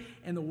glory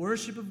and the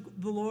worship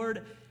of the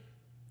Lord,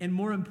 and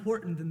more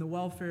important than the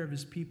welfare of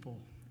his people.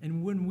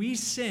 And when we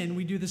sin,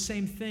 we do the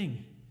same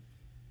thing.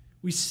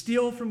 We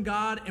steal from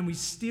God and we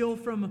steal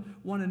from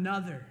one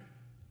another.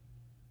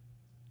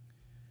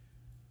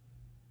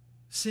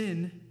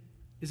 Sin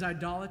is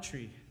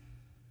idolatry.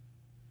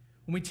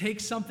 When we take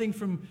something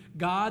from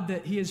God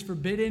that he has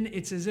forbidden,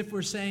 it's as if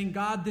we're saying,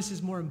 God, this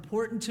is more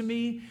important to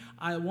me.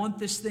 I want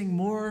this thing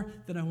more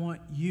than I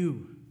want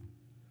you.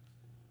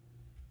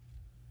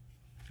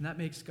 And that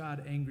makes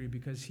God angry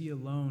because he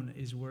alone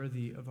is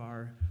worthy of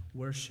our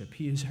worship.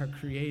 He is our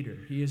creator.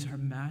 He is our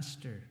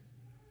master.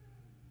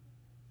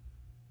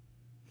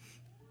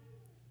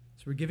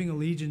 So we're giving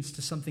allegiance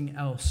to something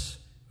else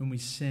when we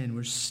sin.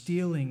 We're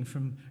stealing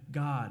from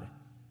God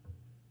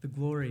the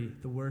glory,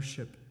 the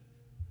worship,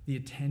 the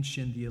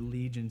attention, the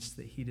allegiance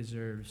that he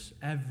deserves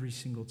every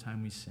single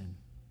time we sin.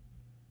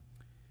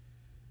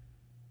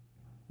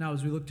 Now,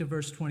 as we look to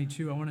verse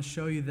 22, I want to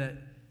show you that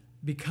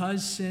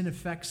because sin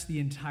affects the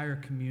entire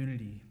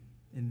community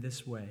in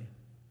this way,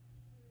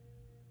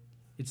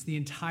 it's the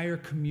entire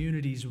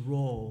community's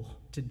role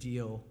to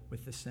deal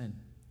with the sin.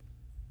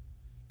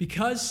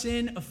 Because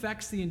sin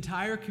affects the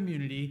entire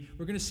community,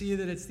 we're going to see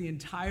that it's the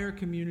entire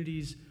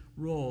community's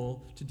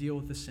role to deal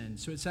with the sin.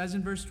 So it says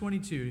in verse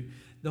 22,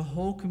 the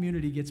whole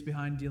community gets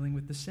behind dealing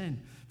with the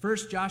sin.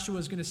 First, Joshua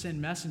is going to send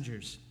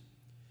messengers.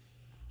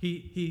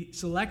 He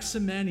selects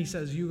some men. He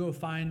says, you go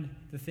find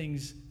the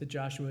things that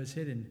Joshua has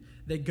hidden.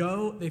 They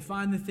go, they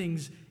find the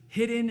things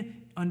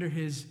hidden under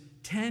his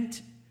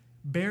tent,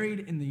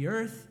 buried in the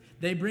earth.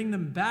 They bring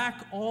them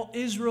back. All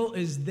Israel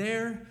is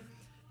there.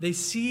 They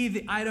see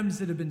the items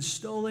that have been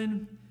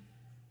stolen.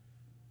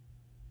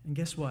 And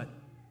guess what?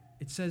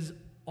 It says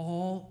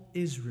all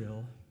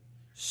Israel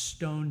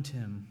stoned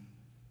him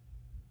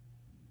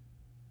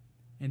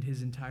and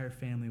his entire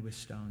family with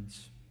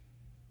stones.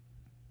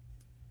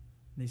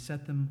 And they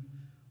set them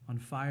on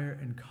fire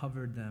and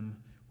covered them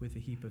with a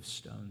heap of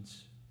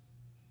stones.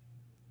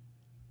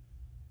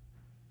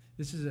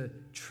 This is a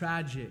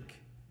tragic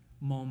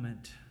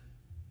moment.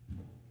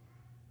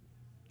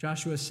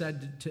 Joshua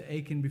said to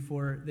Achan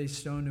before they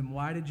stoned him,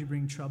 "Why did you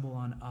bring trouble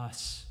on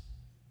us?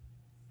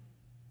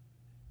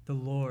 The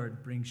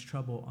Lord brings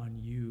trouble on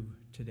you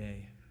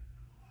today."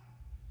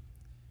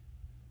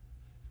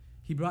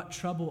 He brought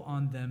trouble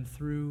on them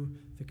through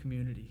the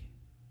community.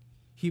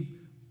 He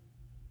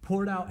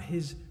poured out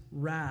his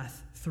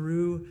wrath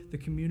through the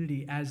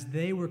community as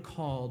they were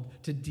called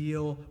to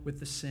deal with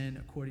the sin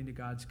according to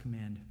God's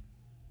command.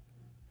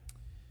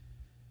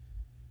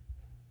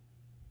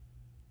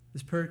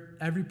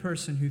 Every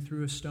person who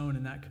threw a stone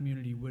in that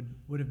community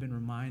would have been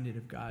reminded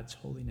of God's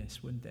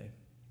holiness, wouldn't they?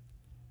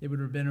 They would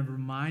have been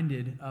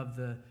reminded of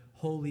the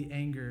holy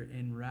anger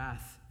and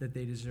wrath that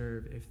they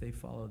deserve if they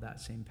follow that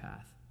same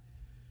path.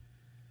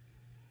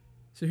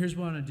 So here's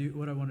what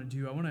I want to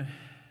do. I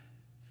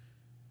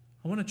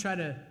want to try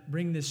to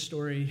bring this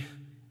story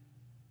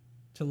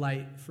to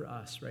light for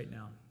us right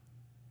now.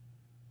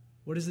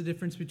 What is the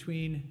difference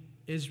between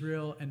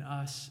Israel and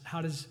us?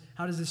 How does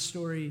this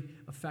story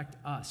affect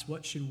us?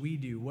 What should we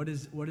do? What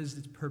is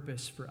its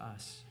purpose for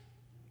us?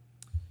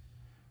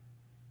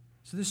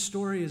 So this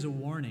story is a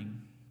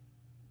warning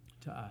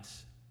to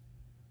us.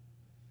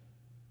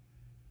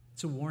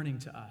 It's a warning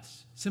to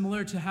us.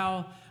 Similar to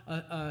how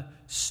a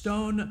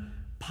stone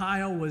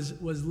pile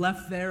was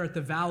left there at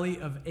the valley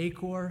of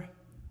Achor,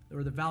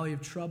 or the valley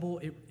of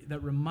trouble,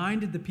 that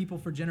reminded the people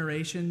for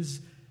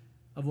generations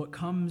of what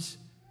comes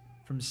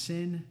from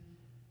sin.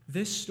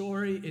 This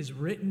story is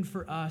written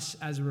for us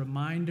as a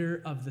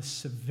reminder of the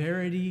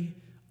severity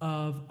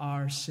of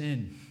our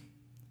sin.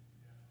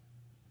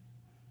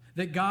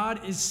 That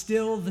God is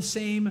still the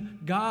same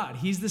God.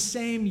 He's the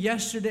same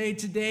yesterday,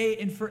 today,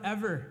 and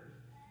forever.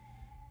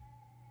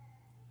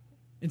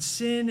 And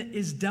sin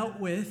is dealt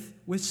with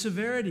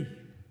severity.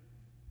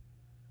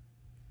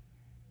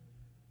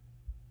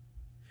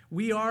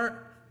 We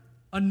are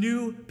a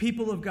new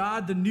people of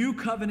God, the new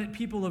covenant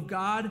people of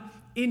God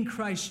in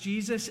Christ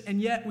Jesus, and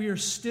yet we are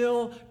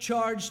still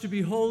charged to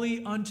be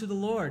holy unto the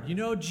Lord. You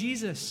know,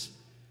 Jesus,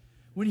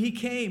 when he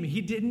came, he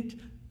didn't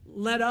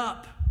let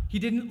up. He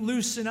didn't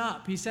loosen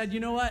up. He said, you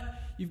know what?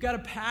 You've got to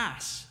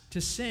pass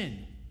to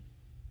sin.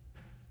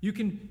 You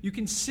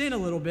can sin a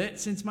little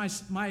bit since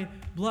my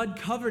blood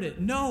covered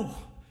it. No.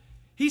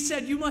 He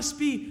said, you must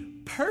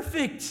be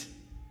perfect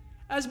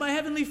as my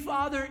heavenly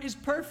Father is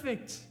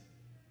perfect.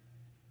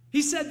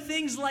 He said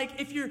things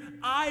like, if your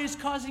eye is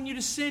causing you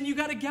to sin, you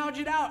got to gouge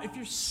it out.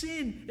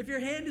 If your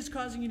hand is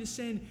causing you to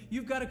sin,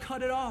 you've got to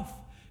cut it off.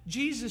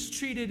 Jesus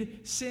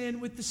treated sin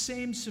with the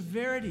same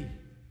severity.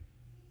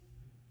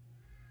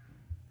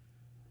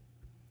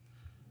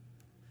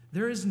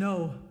 There is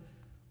no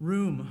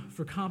room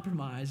for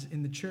compromise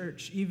in the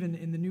church, even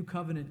in the new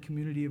covenant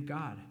community of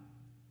God.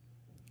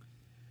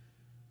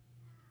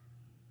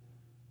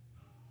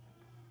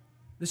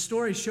 The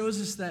story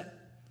shows us that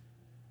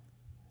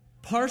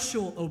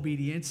partial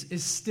obedience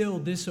is still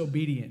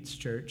disobedience,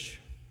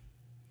 church.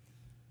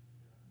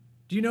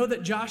 Do you know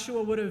that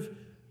Joshua would have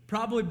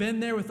probably been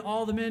there with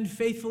all the men,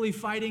 faithfully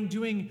fighting,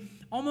 doing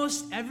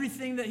almost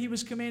everything that he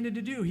was commanded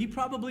to do? He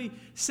probably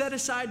set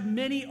aside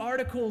many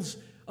articles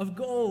of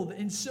gold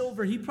and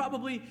silver. He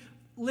probably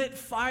lit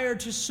fire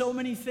to so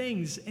many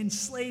things and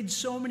slayed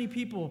so many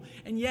people.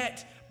 And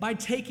yet, by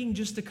taking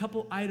just a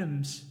couple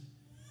items,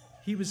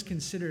 he was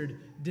considered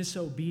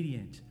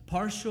disobedient.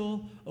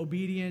 Partial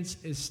obedience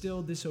is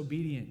still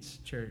disobedience,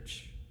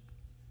 church.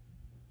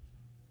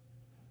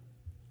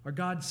 Our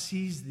God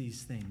sees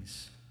these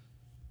things.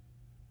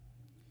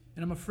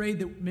 And I'm afraid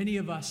that many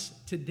of us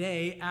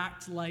today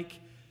act like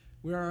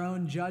we're our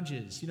own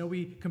judges.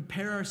 We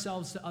compare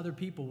ourselves to other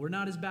people. We're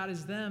not as bad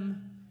as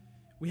them.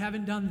 We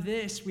haven't done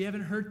this. We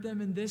haven't hurt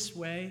them in this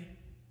way.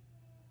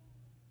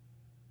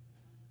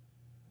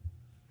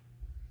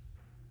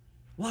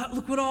 Well,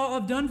 look what all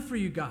I've done for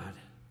you, God.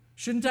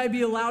 Shouldn't I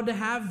be allowed to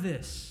have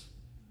this?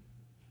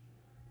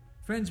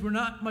 Friends, we're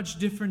not much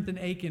different than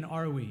Achan,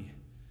 are we?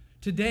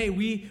 Today,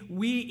 we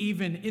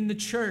even in the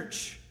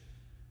church,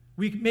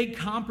 we make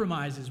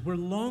compromises. We're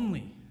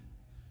lonely.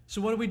 So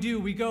what do?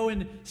 We go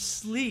and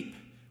sleep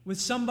with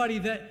somebody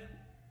that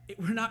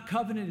we're not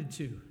covenanted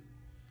to.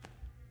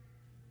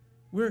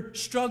 We're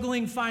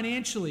struggling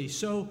financially,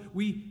 so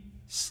we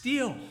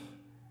steal.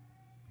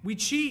 We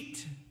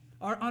cheat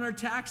on our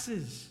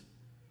taxes.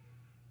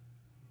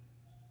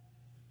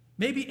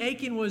 Maybe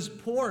Achan was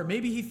poor.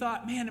 Maybe he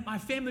thought, man, my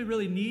family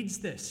really needs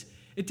this.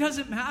 It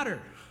doesn't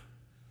matter.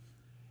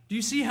 Do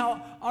you see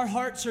how our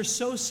hearts are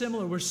so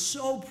similar? We're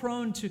so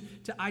prone to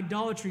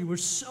idolatry. We're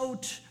so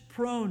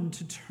prone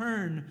to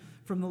turn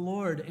from the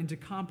Lord and to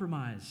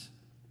compromise.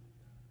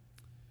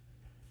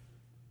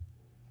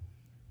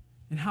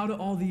 And how do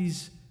all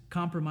these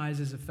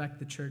compromises affect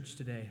the church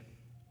today?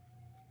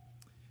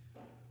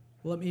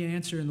 Well, let me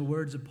answer in the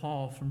words of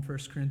Paul from 1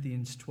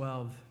 Corinthians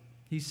 12.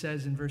 He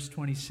says in verse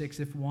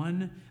 26, if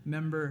one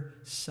member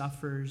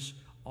suffers,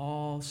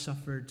 all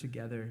suffer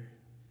together.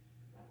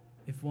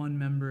 If one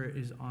member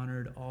is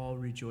honored, all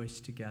rejoice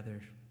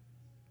together.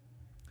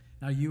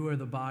 Now you are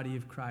the body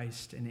of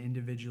Christ and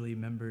individually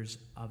members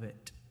of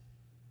it.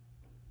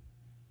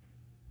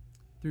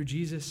 Through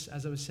Jesus,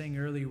 as I was saying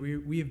earlier,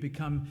 we have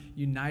become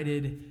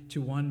united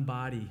to one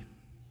body.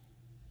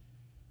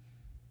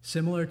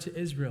 Similar to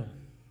Israel,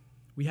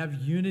 we have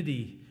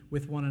unity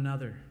with one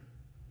another.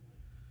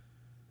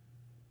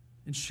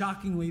 And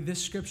shockingly,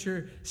 this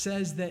scripture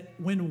says that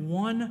when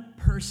one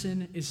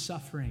person is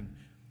suffering,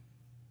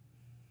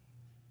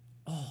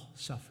 all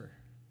suffer.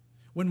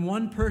 When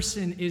one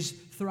person is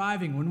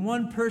thriving, when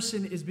one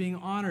person is being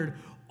honored,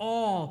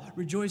 all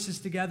rejoices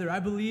together. I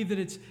believe that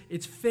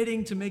it's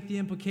fitting to make the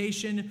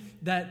implication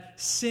that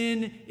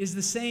sin is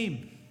the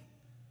same.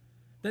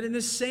 That in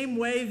the same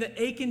way that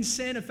Achan's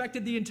sin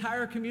affected the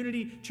entire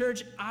community,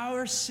 church,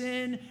 our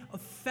sin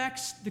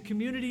affects the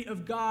community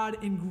of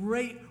God in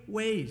great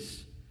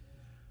ways.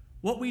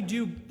 What we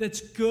do that's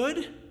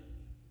good,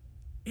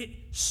 it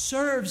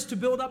serves to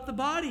build up the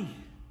body.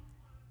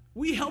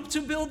 We help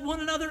to build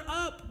one another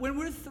up. When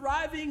we're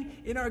thriving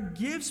in our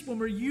gifts, when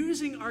we're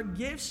using our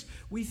gifts,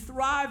 we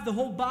thrive. The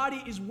whole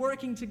body is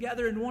working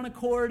together in one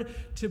accord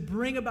to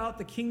bring about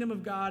the kingdom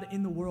of God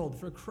in the world,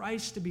 for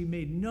Christ to be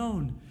made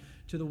known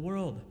to the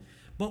world.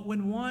 But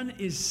when one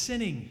is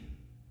sinning,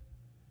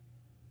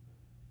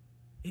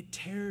 it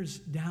tears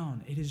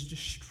down. It is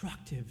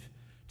destructive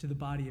to the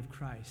body of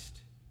Christ.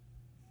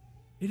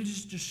 It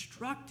is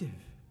destructive.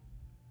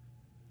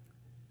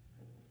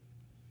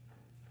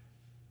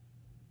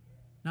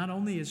 Not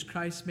only is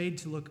Christ made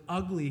to look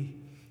ugly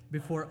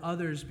before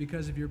others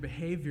because of your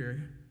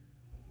behavior,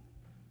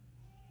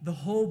 the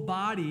whole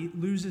body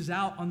loses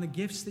out on the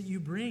gifts that you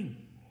bring.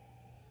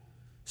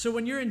 So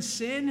when you're in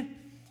sin,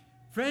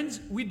 friends,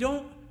 we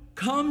don't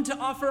come to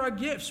offer our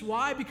gifts.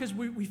 Why? Because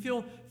we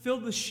feel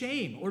filled with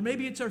shame. Or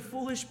maybe it's our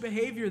foolish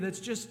behavior that's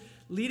just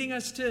leading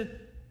us to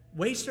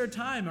waste our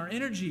time, our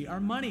energy, our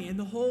money, and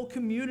the whole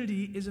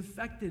community is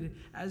affected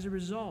as a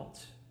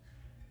result.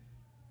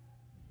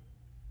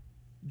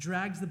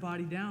 Drags the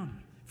body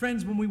down.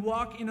 Friends, when we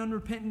walk in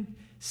unrepentant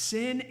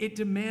sin, it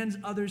demands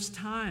others'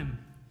 time.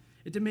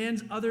 It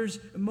demands others'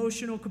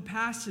 emotional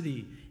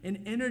capacity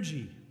and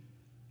energy.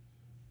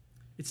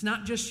 It's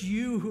not just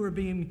you who are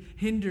being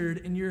hindered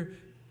in your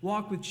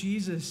walk with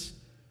Jesus.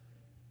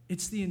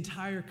 It's the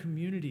entire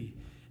community.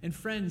 And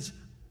friends,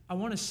 I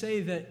want to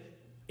say that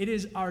it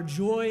is our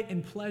joy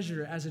and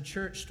pleasure as a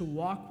church to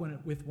walk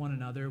with one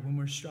another when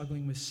we're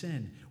struggling with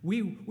sin.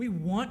 We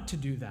want to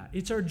do that.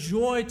 It's our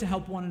joy to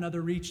help one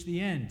another reach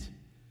the end.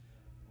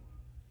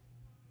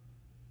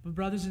 But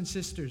brothers and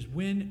sisters,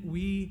 when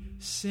we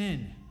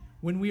sin,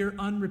 when we are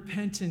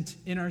unrepentant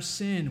in our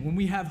sin, when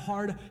we have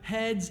hard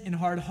heads and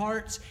hard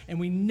hearts, and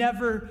we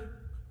never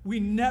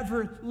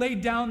lay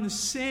down the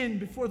sin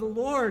before the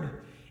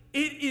Lord,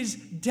 it is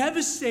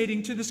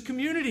devastating to this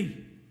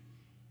community.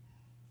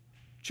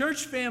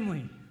 Church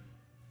family,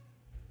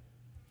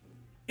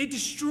 it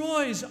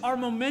destroys our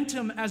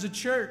momentum as a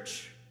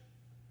church.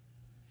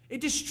 It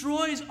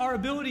destroys our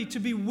ability to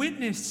be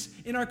witness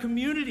in our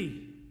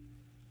community.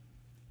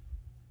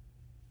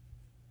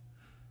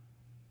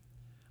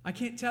 I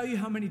can't tell you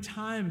how many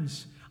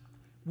times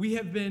we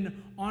have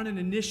been on an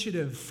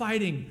initiative,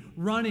 fighting,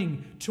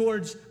 running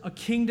towards a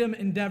kingdom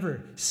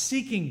endeavor,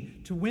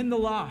 seeking to win the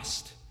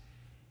lost,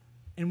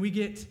 and we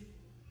get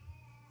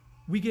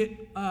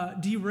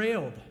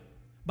derailed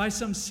by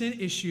some sin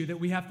issue that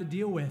we have to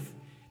deal with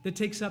that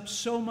takes up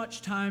so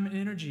much time and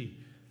energy.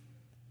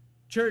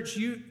 Church,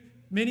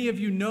 many of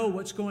you know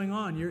what's going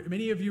on.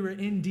 Many of you are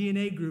in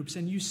DNA groups,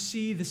 and you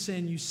see the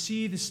sin, you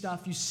see the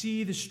stuff, you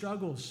see the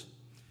struggles.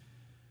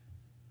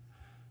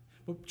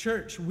 But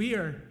church,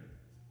 I'm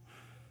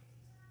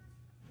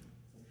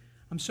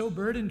so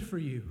burdened for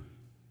you.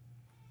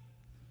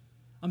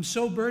 I'm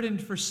so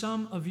burdened for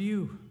some of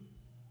you.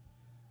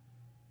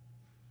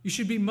 You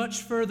should be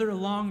much further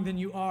along than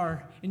you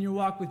are in your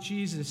walk with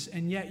Jesus,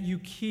 and yet you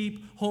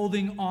keep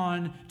holding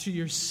on to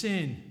your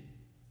sin.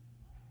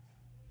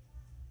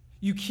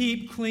 You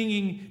keep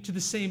clinging to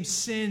the same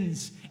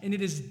sins, and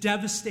it is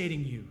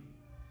devastating you.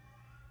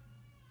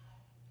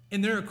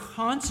 And there are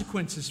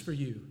consequences for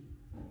you.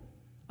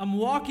 I'm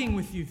walking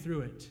with you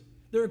through it.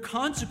 There are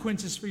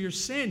consequences for your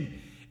sin.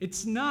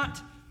 It's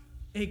not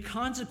a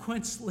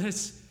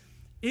consequenceless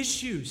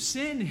issue.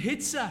 Sin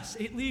hits us.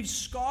 It leaves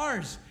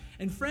scars.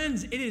 And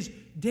friends, it is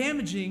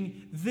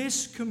damaging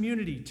this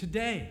community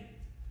today.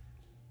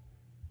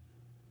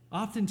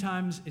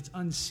 Oftentimes, it's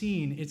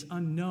unseen, it's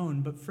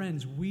unknown, but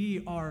friends,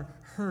 we are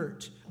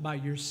hurt by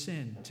your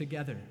sin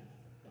together.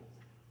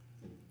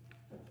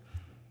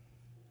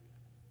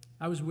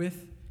 I was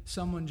with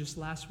someone just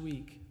last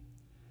week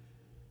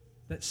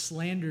that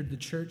slandered the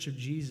church of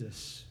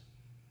Jesus.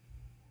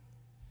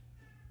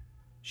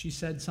 She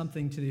said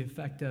something to the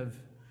effect of,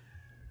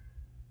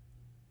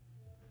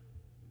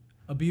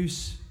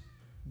 abuse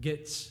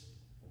gets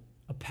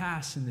a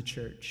pass in the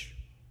church.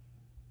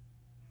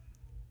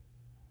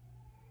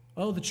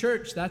 Oh, the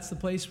church, that's the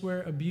place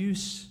where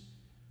abuse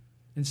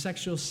and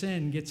sexual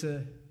sin gets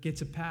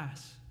a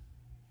pass.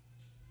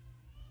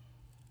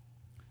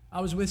 I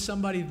was with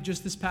somebody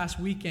just this past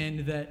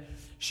weekend that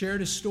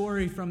shared a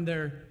story from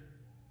their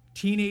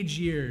teenage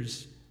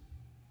years.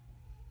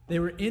 They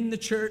were in the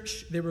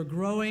church, they were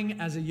growing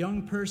as a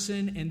young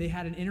person, and they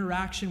had an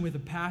interaction with a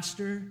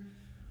pastor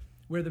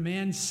where the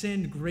man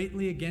sinned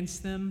greatly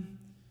against them,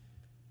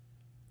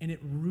 and it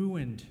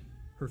ruined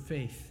her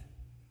faith.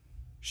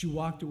 She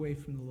walked away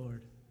from the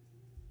Lord.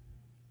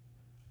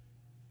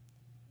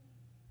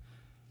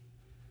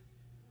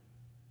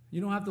 You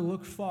don't have to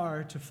look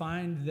far to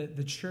find that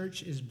the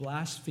church is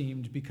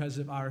blasphemed because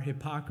of our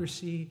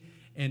hypocrisy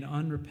and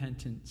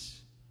unrepentance.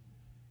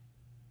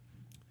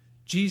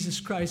 Jesus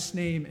Christ's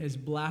name is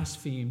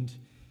blasphemed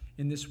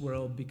in this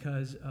world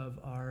because of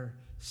our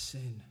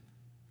sin.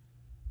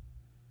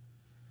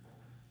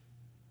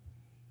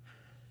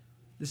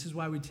 This is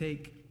why we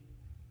take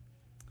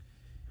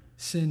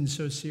sin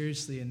so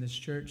seriously in this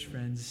church,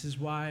 friends. This is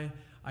why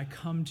I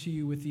come to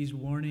you with these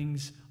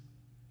warnings.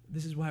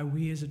 This is why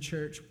we as a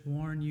church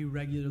warn you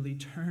regularly.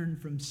 Turn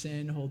from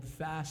sin, hold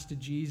fast to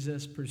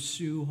Jesus,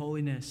 pursue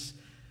holiness.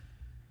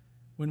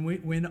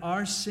 When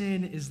our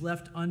sin is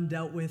left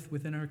undealt with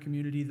within our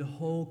community, the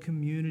whole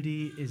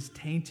community is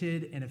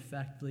tainted and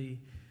affected.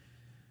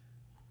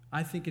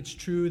 I think it's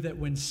true that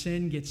when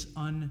sin gets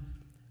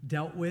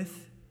undealt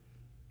with,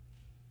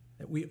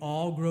 that we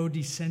all grow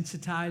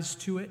desensitized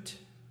to it.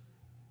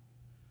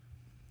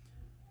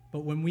 But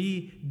when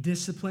we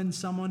discipline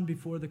someone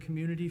before the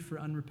community for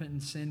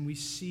unrepentant sin, we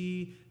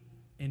see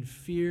and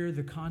fear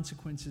the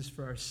consequences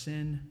for our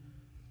sin.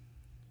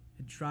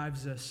 It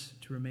drives us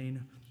to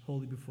remain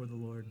holy before the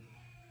Lord.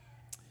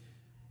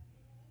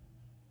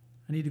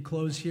 I need to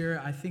close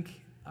here. I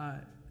think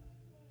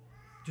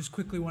just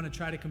quickly want to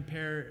try to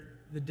compare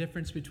the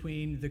difference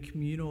between the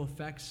communal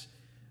effects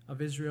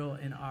of Israel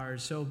and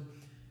ours. So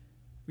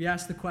we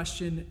asked the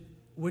question,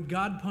 would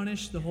God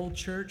punish the whole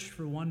church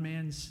for one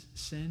man's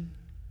sin?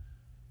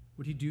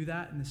 Would he do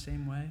that in the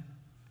same way?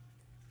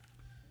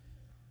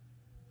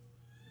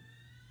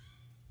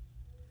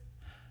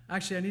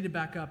 Actually, I need to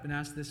back up and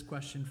ask this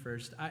question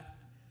first.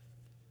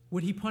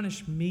 Would he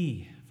punish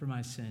me for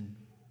my sin?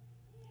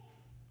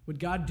 Would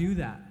God do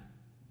that?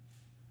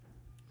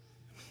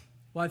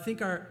 Well, I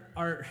think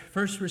our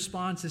first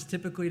response is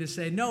typically to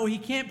say, no, he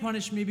can't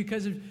punish me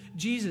because of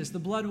Jesus. The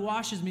blood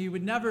washes me. He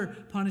would never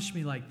punish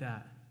me like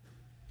that.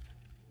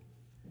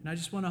 And I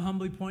just want to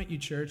humbly point you,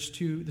 church,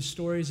 to the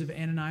stories of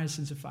Ananias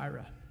and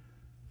Sapphira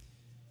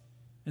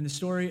and the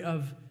story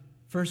of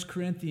 1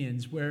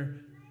 Corinthians,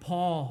 where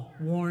Paul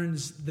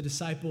warns the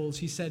disciples.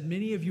 He said,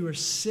 many of you are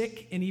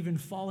sick and even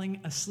falling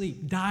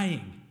asleep,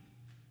 dying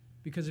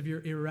because of your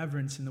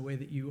irreverence in the way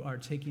that you are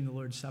taking the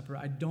Lord's Supper.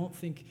 I don't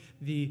think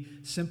the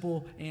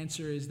simple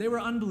answer is they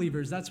were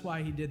unbelievers, that's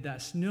why he did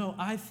this. No,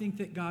 I think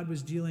that God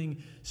was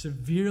dealing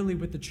severely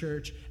with the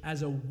church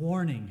as a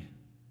warning,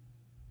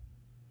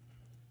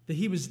 that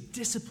he was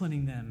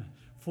disciplining them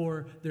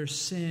for their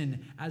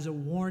sin as a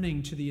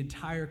warning to the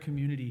entire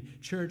community.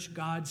 Church,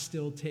 God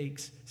still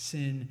takes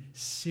sin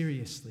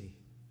seriously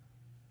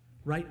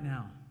right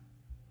now.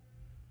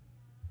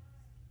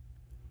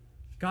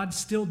 God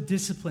still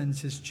disciplines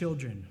his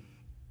children.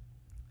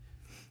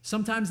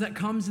 Sometimes that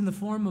comes in the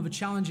form of a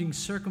challenging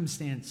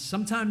circumstance.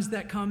 Sometimes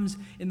that comes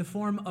in the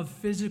form of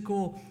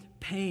physical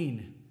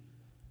pain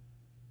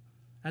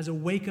as a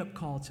wake-up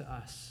call to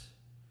us.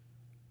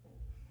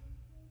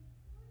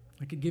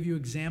 I could give you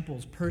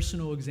examples,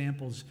 personal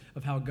examples,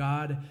 of how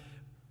God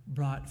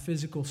brought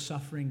physical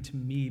suffering to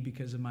me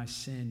because of my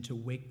sin to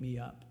wake me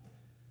up.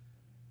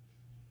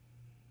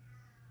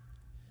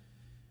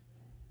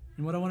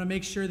 And what I want to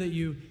make sure that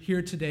you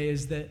hear today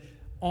is that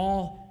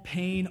all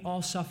pain,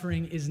 all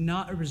suffering is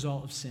not a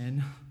result of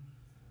sin.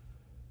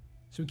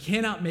 So we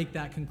cannot make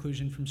that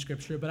conclusion from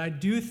Scripture, but I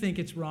do think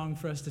it's wrong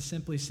for us to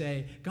simply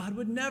say, God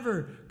would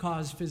never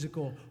cause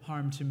physical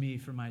harm to me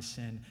for my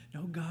sin.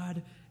 No,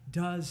 God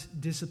does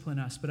discipline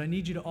us, but I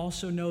need you to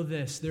also know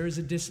this. There is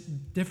a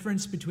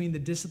difference between the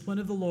discipline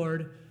of the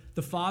Lord,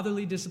 the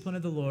fatherly discipline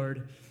of the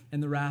Lord,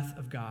 and the wrath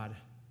of God.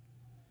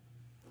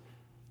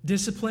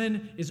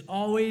 Discipline is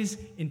always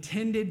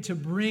intended to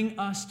bring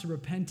us to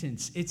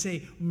repentance. It's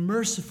a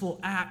merciful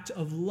act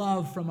of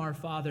love from our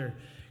Father.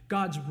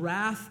 God's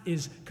wrath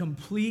is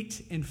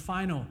complete and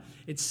final.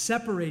 It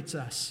separates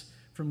us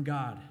from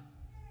God.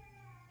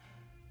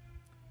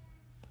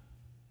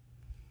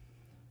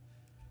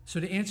 So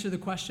to answer the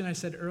question I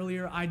said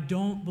earlier, I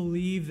don't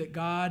believe that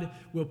God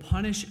will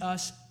punish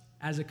us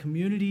as a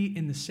community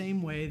in the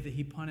same way that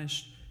he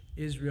punished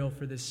Israel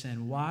for this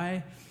sin.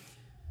 Why?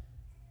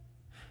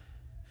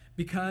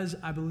 Because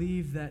I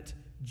believe that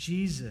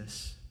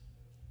Jesus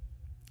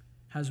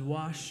has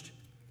washed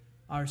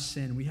our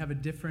sin. We have a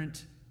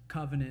different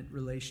covenant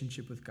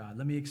relationship with God.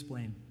 Let me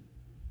explain.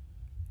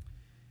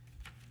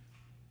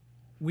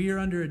 We are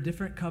under a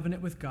different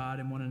covenant with God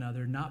and one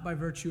another, not by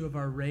virtue of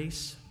our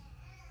race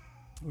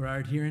or our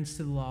adherence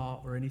to the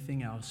law or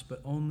anything else,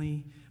 but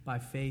only by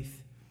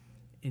faith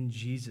in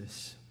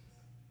Jesus.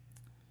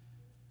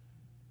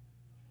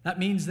 That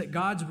means that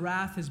God's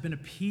wrath has been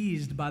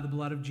appeased by the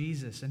blood of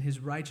Jesus, and his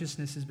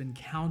righteousness has been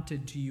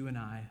counted to you and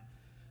I,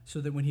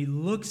 so that when he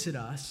looks at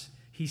us,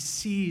 he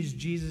sees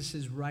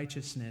Jesus'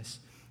 righteousness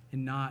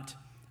and not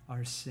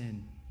our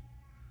sin.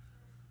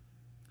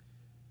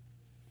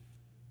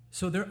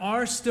 So there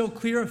are still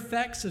clear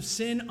effects of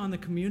sin on the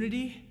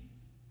community,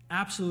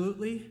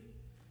 absolutely.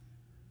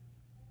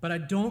 But I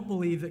don't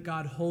believe that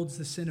God holds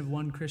the sin of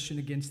one Christian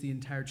against the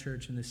entire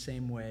church in the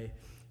same way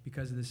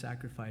because of the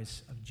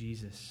sacrifice of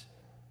Jesus.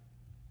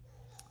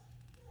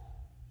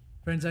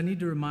 Friends, I need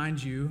to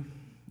remind you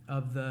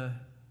of the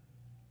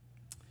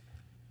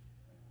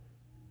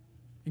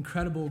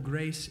incredible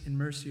grace and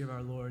mercy of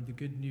our Lord, the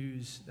good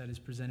news that is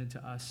presented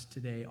to us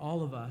today.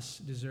 All of us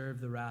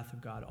deserve the wrath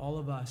of God. All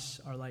of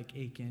us are like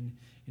Achan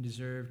and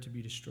deserve to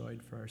be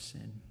destroyed for our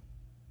sin.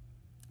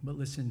 But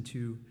listen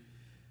to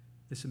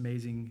this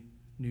amazing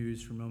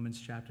news from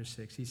Romans chapter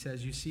 6. He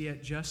says, "You see,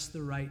 at just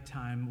the right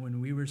time,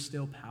 when we were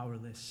still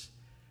powerless,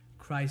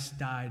 Christ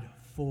died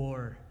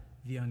for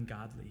the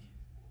ungodly."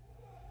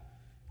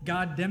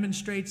 God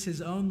demonstrates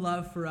his own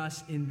love for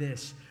us in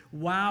this.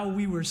 While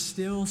we were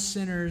still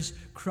sinners,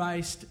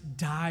 Christ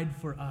died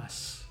for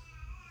us.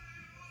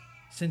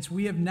 Since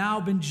we have now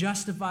been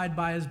justified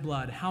by his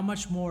blood, how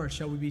much more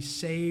shall we be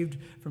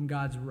saved from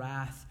God's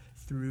wrath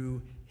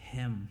through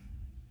him?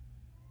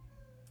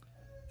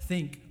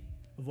 Think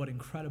of what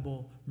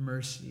incredible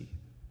mercy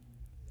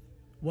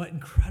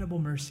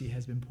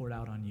has been poured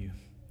out on you.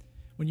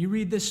 When you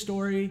read this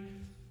story,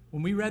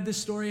 when we read this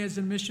story as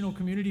a missional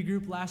community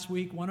group last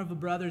week, one of the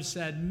brothers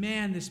said,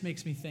 "Man, this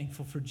makes me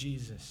thankful for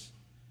Jesus."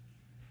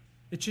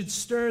 It should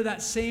stir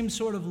that same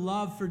sort of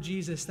love for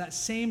Jesus, that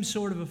same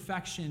sort of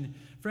affection.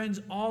 Friends,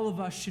 all of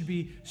us should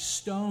be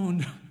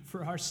stoned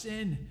for our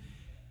sin.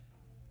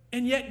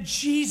 And yet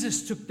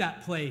Jesus took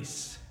that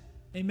place.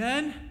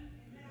 Amen?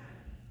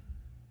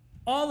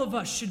 All of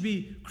us should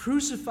be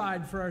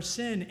crucified for our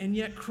sin, and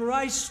yet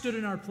Christ stood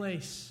in our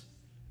place.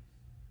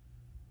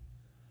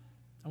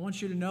 I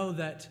want you to know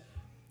that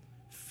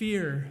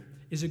fear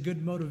is a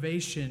good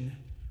motivation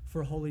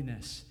for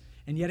holiness,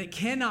 and yet it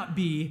cannot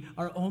be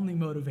our only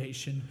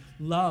motivation.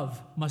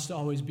 Love must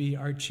always be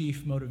our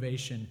chief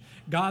motivation.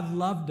 God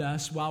loved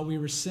us while we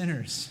were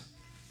sinners,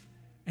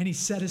 and he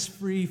set us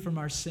free from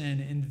our sin,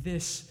 and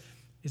this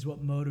is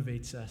what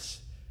motivates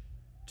us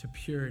to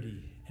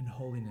purity and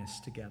holiness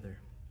together.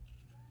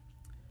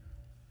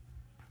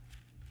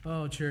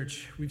 Oh,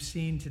 church, we've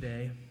seen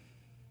today,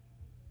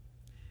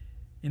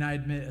 and I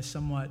admit a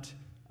somewhat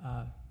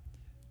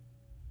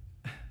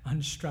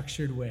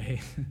unstructured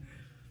way,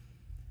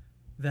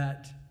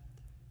 that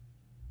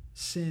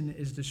sin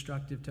is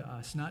destructive to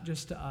us, not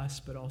just to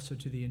us, but also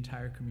to the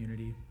entire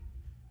community.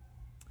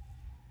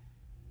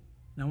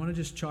 And I want to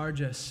just charge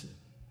us,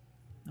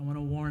 I want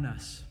to warn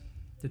us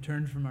to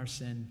turn from our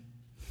sin.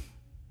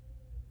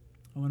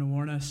 I want to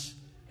warn us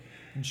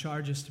and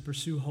charge us to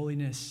pursue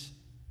holiness.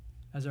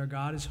 As our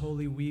God is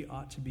holy, we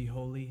ought to be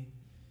holy.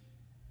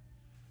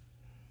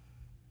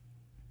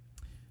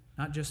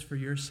 Not just for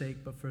your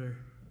sake, but for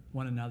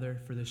one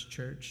another, for this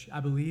church.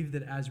 I believe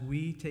that as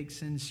we take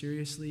sin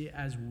seriously,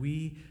 as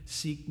we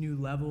seek new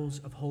levels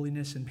of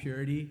holiness and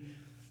purity,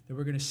 that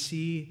we're going to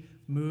see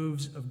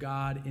moves of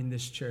God in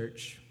this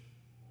church.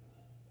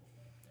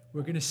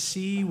 We're going to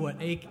see what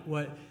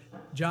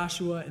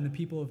Joshua and the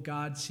people of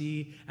God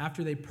see.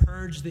 After they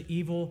purged the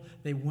evil,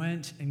 they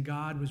went and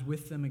God was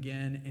with them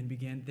again and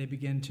they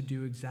began to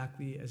do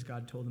exactly as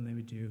God told them they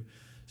would do.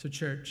 So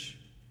church,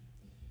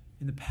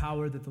 in the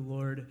power that the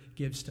Lord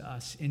gives to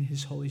us in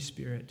his Holy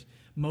Spirit,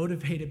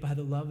 motivated by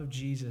the love of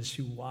Jesus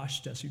who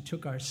washed us, who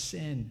took our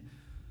sin,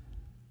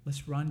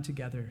 let's run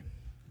together.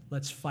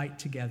 Let's fight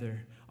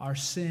together. Our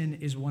sin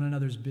is one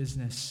another's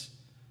business.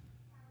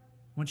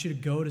 I want you to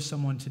go to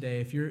someone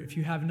today. If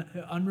you have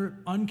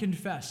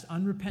unconfessed,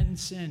 unrepentant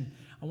sin,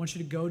 I want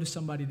you to go to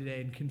somebody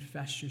today and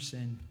confess your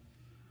sin.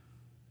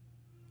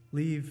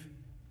 Leave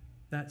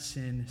that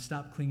sin.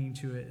 Stop clinging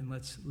to it, and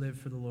let's live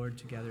for the Lord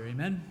together.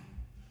 Amen?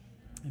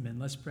 Amen.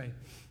 Let's pray.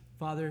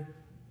 Father,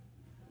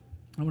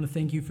 I want to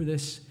thank you for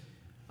this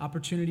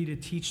opportunity to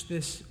teach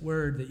this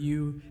word that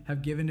you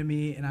have given to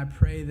me, and I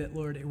pray that,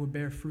 Lord, it would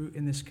bear fruit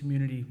in this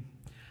community.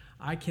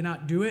 I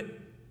cannot do it,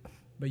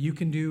 but you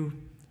can do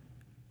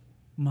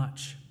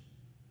much.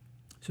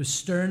 So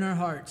stir in our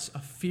hearts a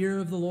fear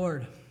of the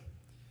Lord,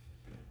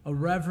 a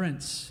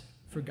reverence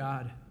for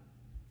God.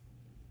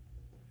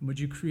 And would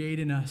you create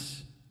in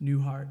us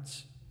new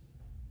hearts?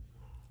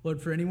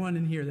 Lord, for anyone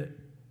in here that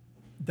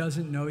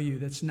doesn't know you,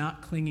 that's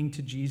not clinging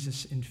to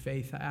Jesus in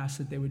faith, I ask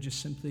that they would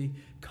just simply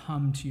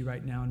come to you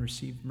right now and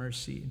receive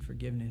mercy and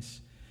forgiveness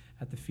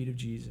at the feet of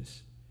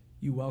Jesus.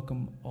 You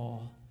welcome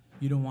all.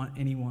 You don't want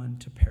anyone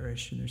to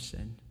perish in their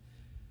sin.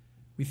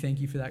 We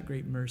thank you for that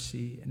great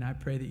mercy, and I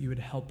pray that you would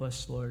help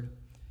us, Lord,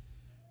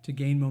 to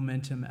gain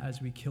momentum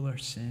as we kill our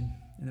sin,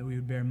 and that we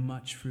would bear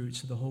much fruit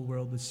so the whole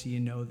world would see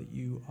and know that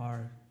you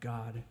are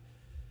God.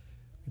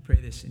 We pray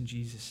this in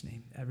Jesus'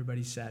 name.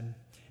 Everybody said,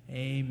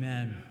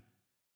 amen.